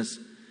unrighteousness.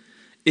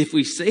 If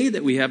we say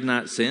that we have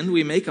not sinned,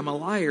 we make him a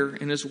liar,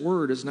 and his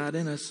word is not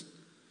in us."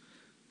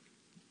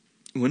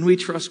 When we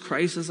trust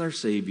Christ as our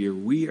Savior,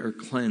 we are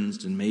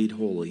cleansed and made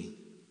holy.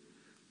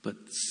 But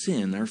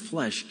sin, our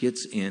flesh,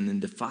 gets in and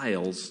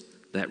defiles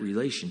that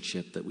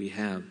relationship that we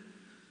have.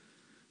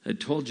 I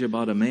told you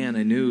about a man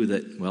I knew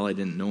that, well, I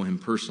didn't know him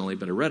personally,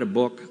 but I read a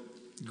book,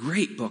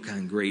 great book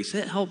on grace.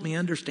 It helped me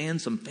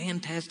understand some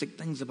fantastic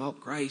things about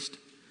Christ.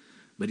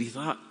 But he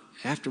thought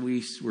after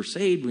we were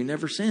saved, we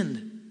never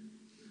sinned.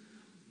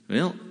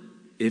 Well,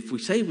 if we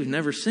say we've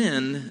never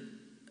sinned,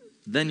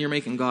 then you're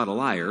making God a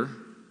liar.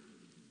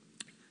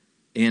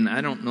 And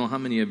I don't know how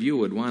many of you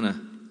would want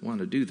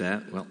to do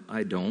that. Well,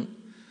 I don't.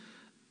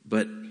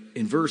 But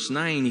in verse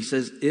 9, he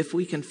says, "If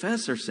we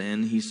confess our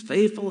sin, he's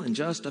faithful and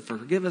just to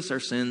forgive us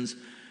our sins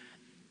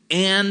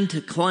and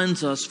to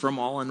cleanse us from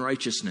all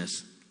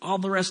unrighteousness." All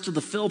the rest of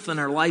the filth in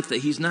our life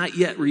that he's not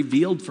yet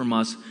revealed from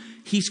us,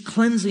 he's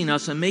cleansing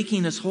us and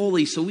making us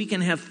holy so we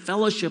can have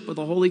fellowship with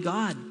the holy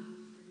God.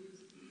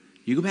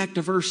 You go back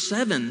to verse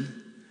 7,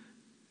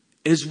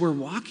 as we're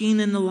walking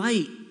in the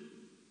light,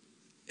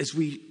 as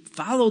we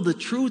follow the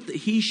truth that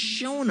he's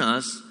shown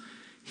us,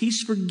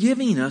 he's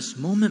forgiving us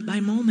moment by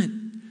moment.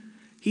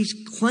 He's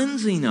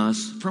cleansing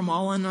us from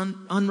all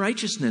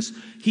unrighteousness.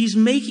 He's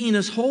making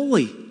us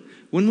holy.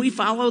 When we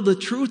follow the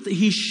truth that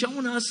he's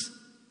shown us,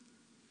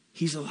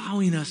 he's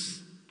allowing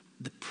us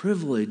the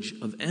privilege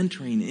of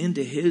entering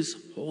into his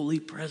holy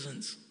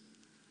presence.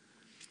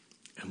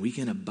 And we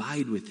can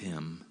abide with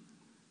him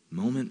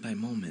moment by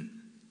moment.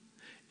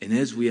 And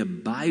as we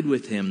abide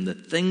with him, the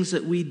things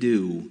that we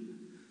do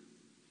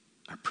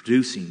are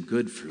producing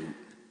good fruit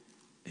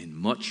and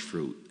much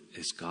fruit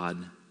as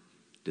God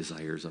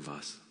desires of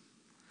us.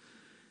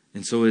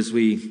 And so as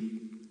we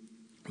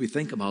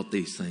think about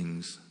these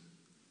things,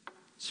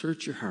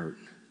 search your heart.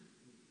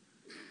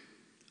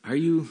 Are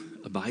you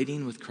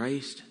abiding with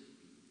Christ?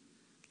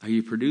 Are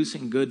you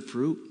producing good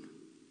fruit?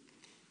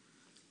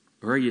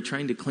 Or are you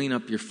trying to clean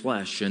up your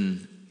flesh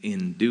and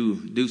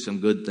do some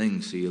good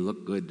things so you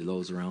look good to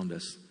those around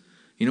us?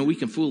 You know, we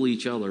can fool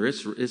each other.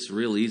 It's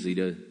real easy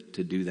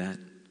to do that.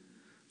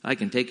 I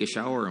can take a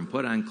shower and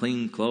put on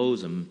clean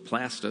clothes and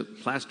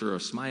plaster a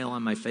smile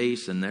on my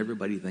face, and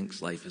everybody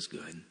thinks life is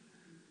good.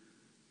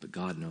 But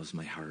God knows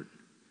my heart.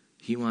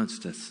 He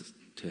wants us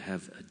to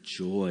have a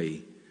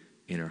joy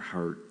in our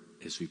heart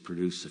as we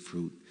produce the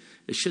fruit.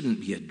 It shouldn't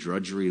be a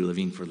drudgery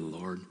living for the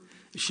Lord.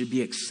 It should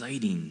be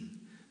exciting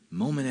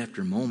moment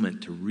after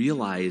moment to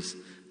realize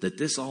that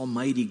this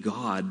almighty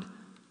God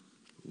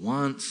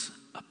wants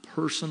a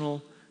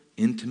personal,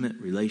 intimate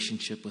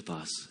relationship with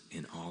us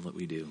in all that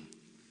we do.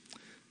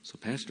 So,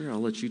 Pastor,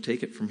 I'll let you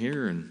take it from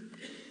here.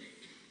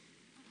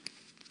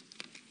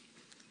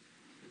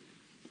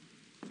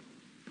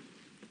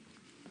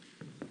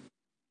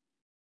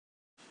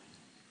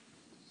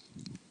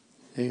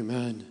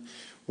 Amen.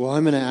 Well,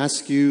 I'm going to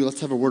ask you,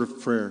 let's have a word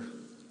of prayer.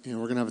 We're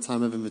going to have a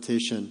time of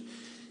invitation.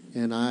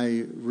 And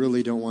I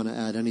really don't want to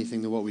add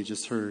anything to what we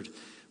just heard.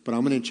 But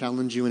I'm going to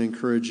challenge you and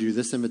encourage you.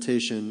 This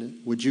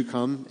invitation, would you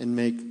come and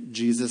make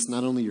Jesus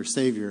not only your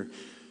Savior,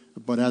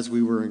 but as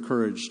we were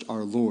encouraged,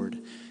 our Lord?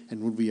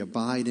 And would we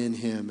abide in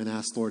him and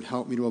ask, Lord,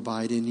 help me to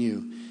abide in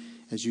you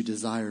as you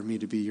desire me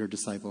to be your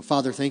disciple.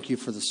 Father, thank you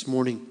for this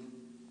morning.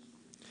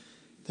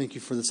 Thank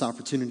you for this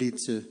opportunity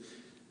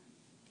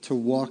to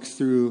walk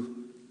through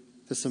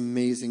this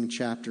amazing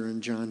chapter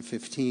in John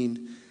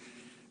 15,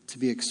 to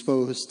be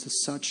exposed to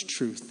such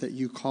truth that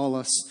you call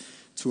us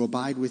to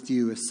abide with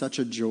you is such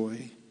a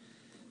joy.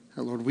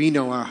 Lord, we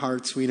know our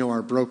hearts, we know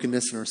our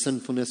brokenness and our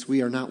sinfulness.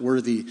 We are not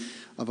worthy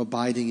of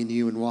abiding in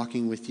you and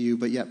walking with you,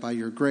 but yet by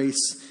your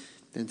grace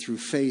and through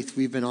faith,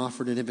 we've been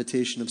offered an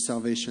invitation of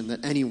salvation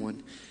that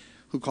anyone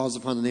who calls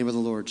upon the name of the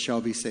Lord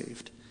shall be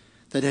saved.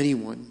 That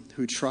anyone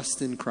who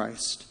trusts in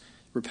Christ,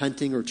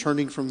 repenting or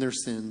turning from their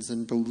sins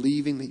and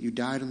believing that you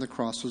died on the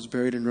cross, was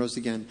buried and rose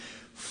again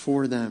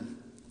for them,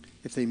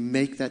 if they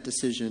make that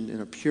decision in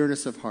a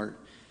pureness of heart,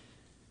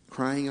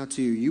 crying out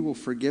to you, you will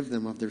forgive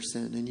them of their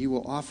sin and you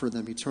will offer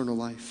them eternal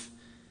life.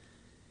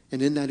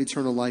 And in that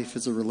eternal life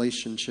is a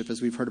relationship,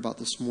 as we've heard about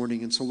this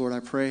morning. And so, Lord, I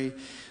pray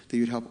that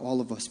you'd help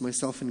all of us,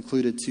 myself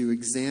included, to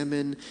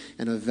examine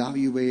and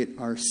evaluate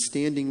our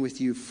standing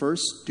with you.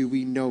 First, do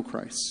we know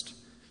Christ?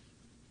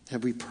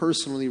 Have we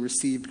personally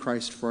received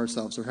Christ for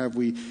ourselves? Or have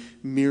we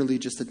merely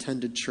just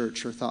attended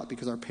church or thought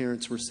because our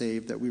parents were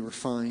saved that we were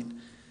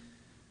fine?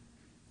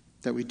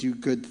 That we do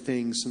good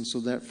things and so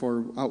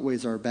therefore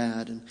outweighs our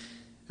bad. And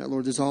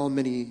Lord, there's all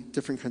many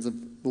different kinds of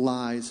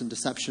lies and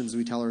deceptions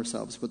we tell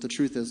ourselves. But the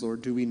truth is,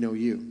 Lord, do we know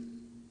you?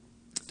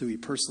 Do we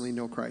personally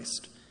know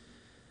Christ?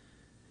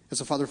 And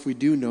so, Father, if we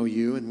do know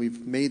you and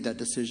we've made that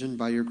decision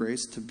by your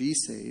grace to be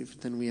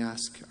saved, then we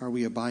ask, are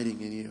we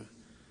abiding in you?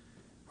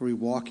 Are we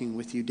walking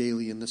with you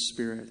daily in the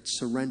Spirit,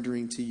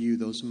 surrendering to you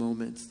those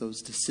moments,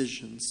 those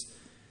decisions,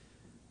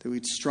 that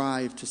we'd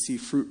strive to see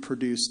fruit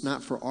produced,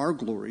 not for our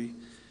glory,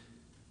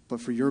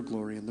 but for your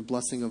glory and the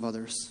blessing of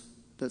others,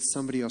 that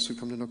somebody else would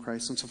come to know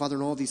Christ. And so, Father,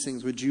 in all these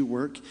things, would you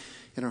work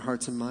in our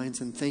hearts and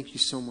minds? And thank you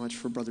so much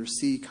for Brother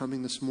C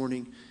coming this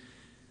morning.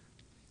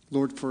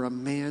 Lord, for a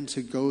man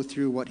to go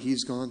through what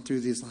he's gone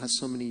through these last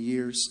so many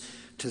years,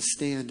 to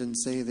stand and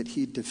say that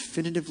he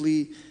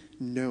definitively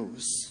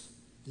knows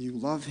you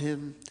love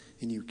him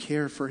and you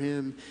care for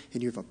him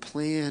and you have a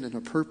plan and a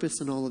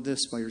purpose in all of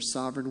this by your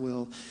sovereign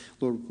will.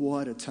 Lord,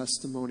 what a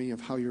testimony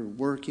of how you're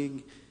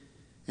working.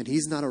 And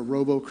he's not a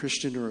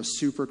robo-Christian or a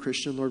super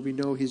Christian. Lord, we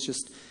know he's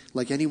just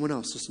like anyone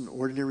else, just an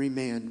ordinary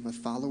man, a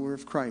follower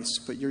of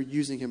Christ. But you're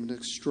using him in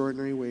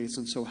extraordinary ways.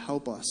 And so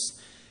help us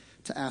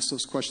to ask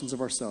those questions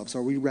of ourselves.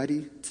 Are we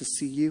ready to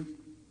see you?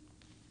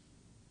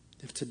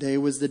 If today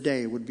was the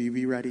day, would we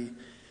be ready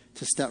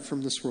to step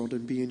from this world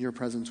and be in your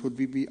presence? Would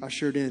we be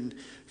ushered in,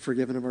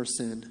 forgiven of our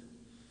sin?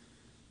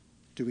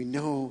 Do we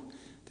know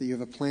that you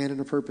have a plan and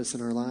a purpose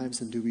in our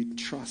lives? And do we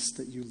trust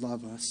that you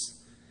love us?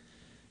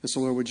 And so,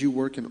 Lord, would you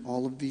work in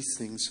all of these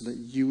things so that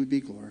you would be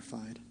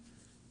glorified?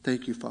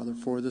 Thank you, Father,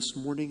 for this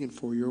morning and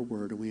for your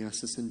word. And we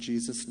ask this in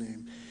Jesus'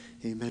 name.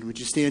 Amen. Would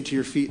you stand to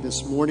your feet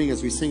this morning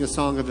as we sing a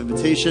song of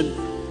invitation?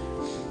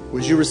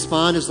 Would you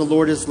respond as the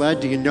Lord has led?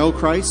 Do you know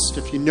Christ?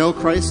 If you know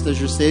Christ as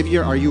your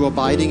Savior, are you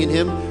abiding in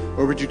him?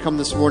 Or would you come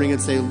this morning and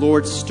say,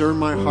 Lord, stir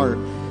my heart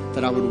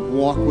that I would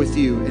walk with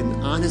you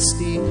in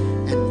honesty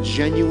and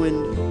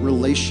genuine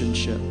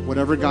relationship?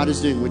 Whatever God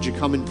is doing, would you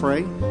come and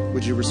pray?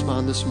 Would you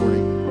respond this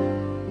morning?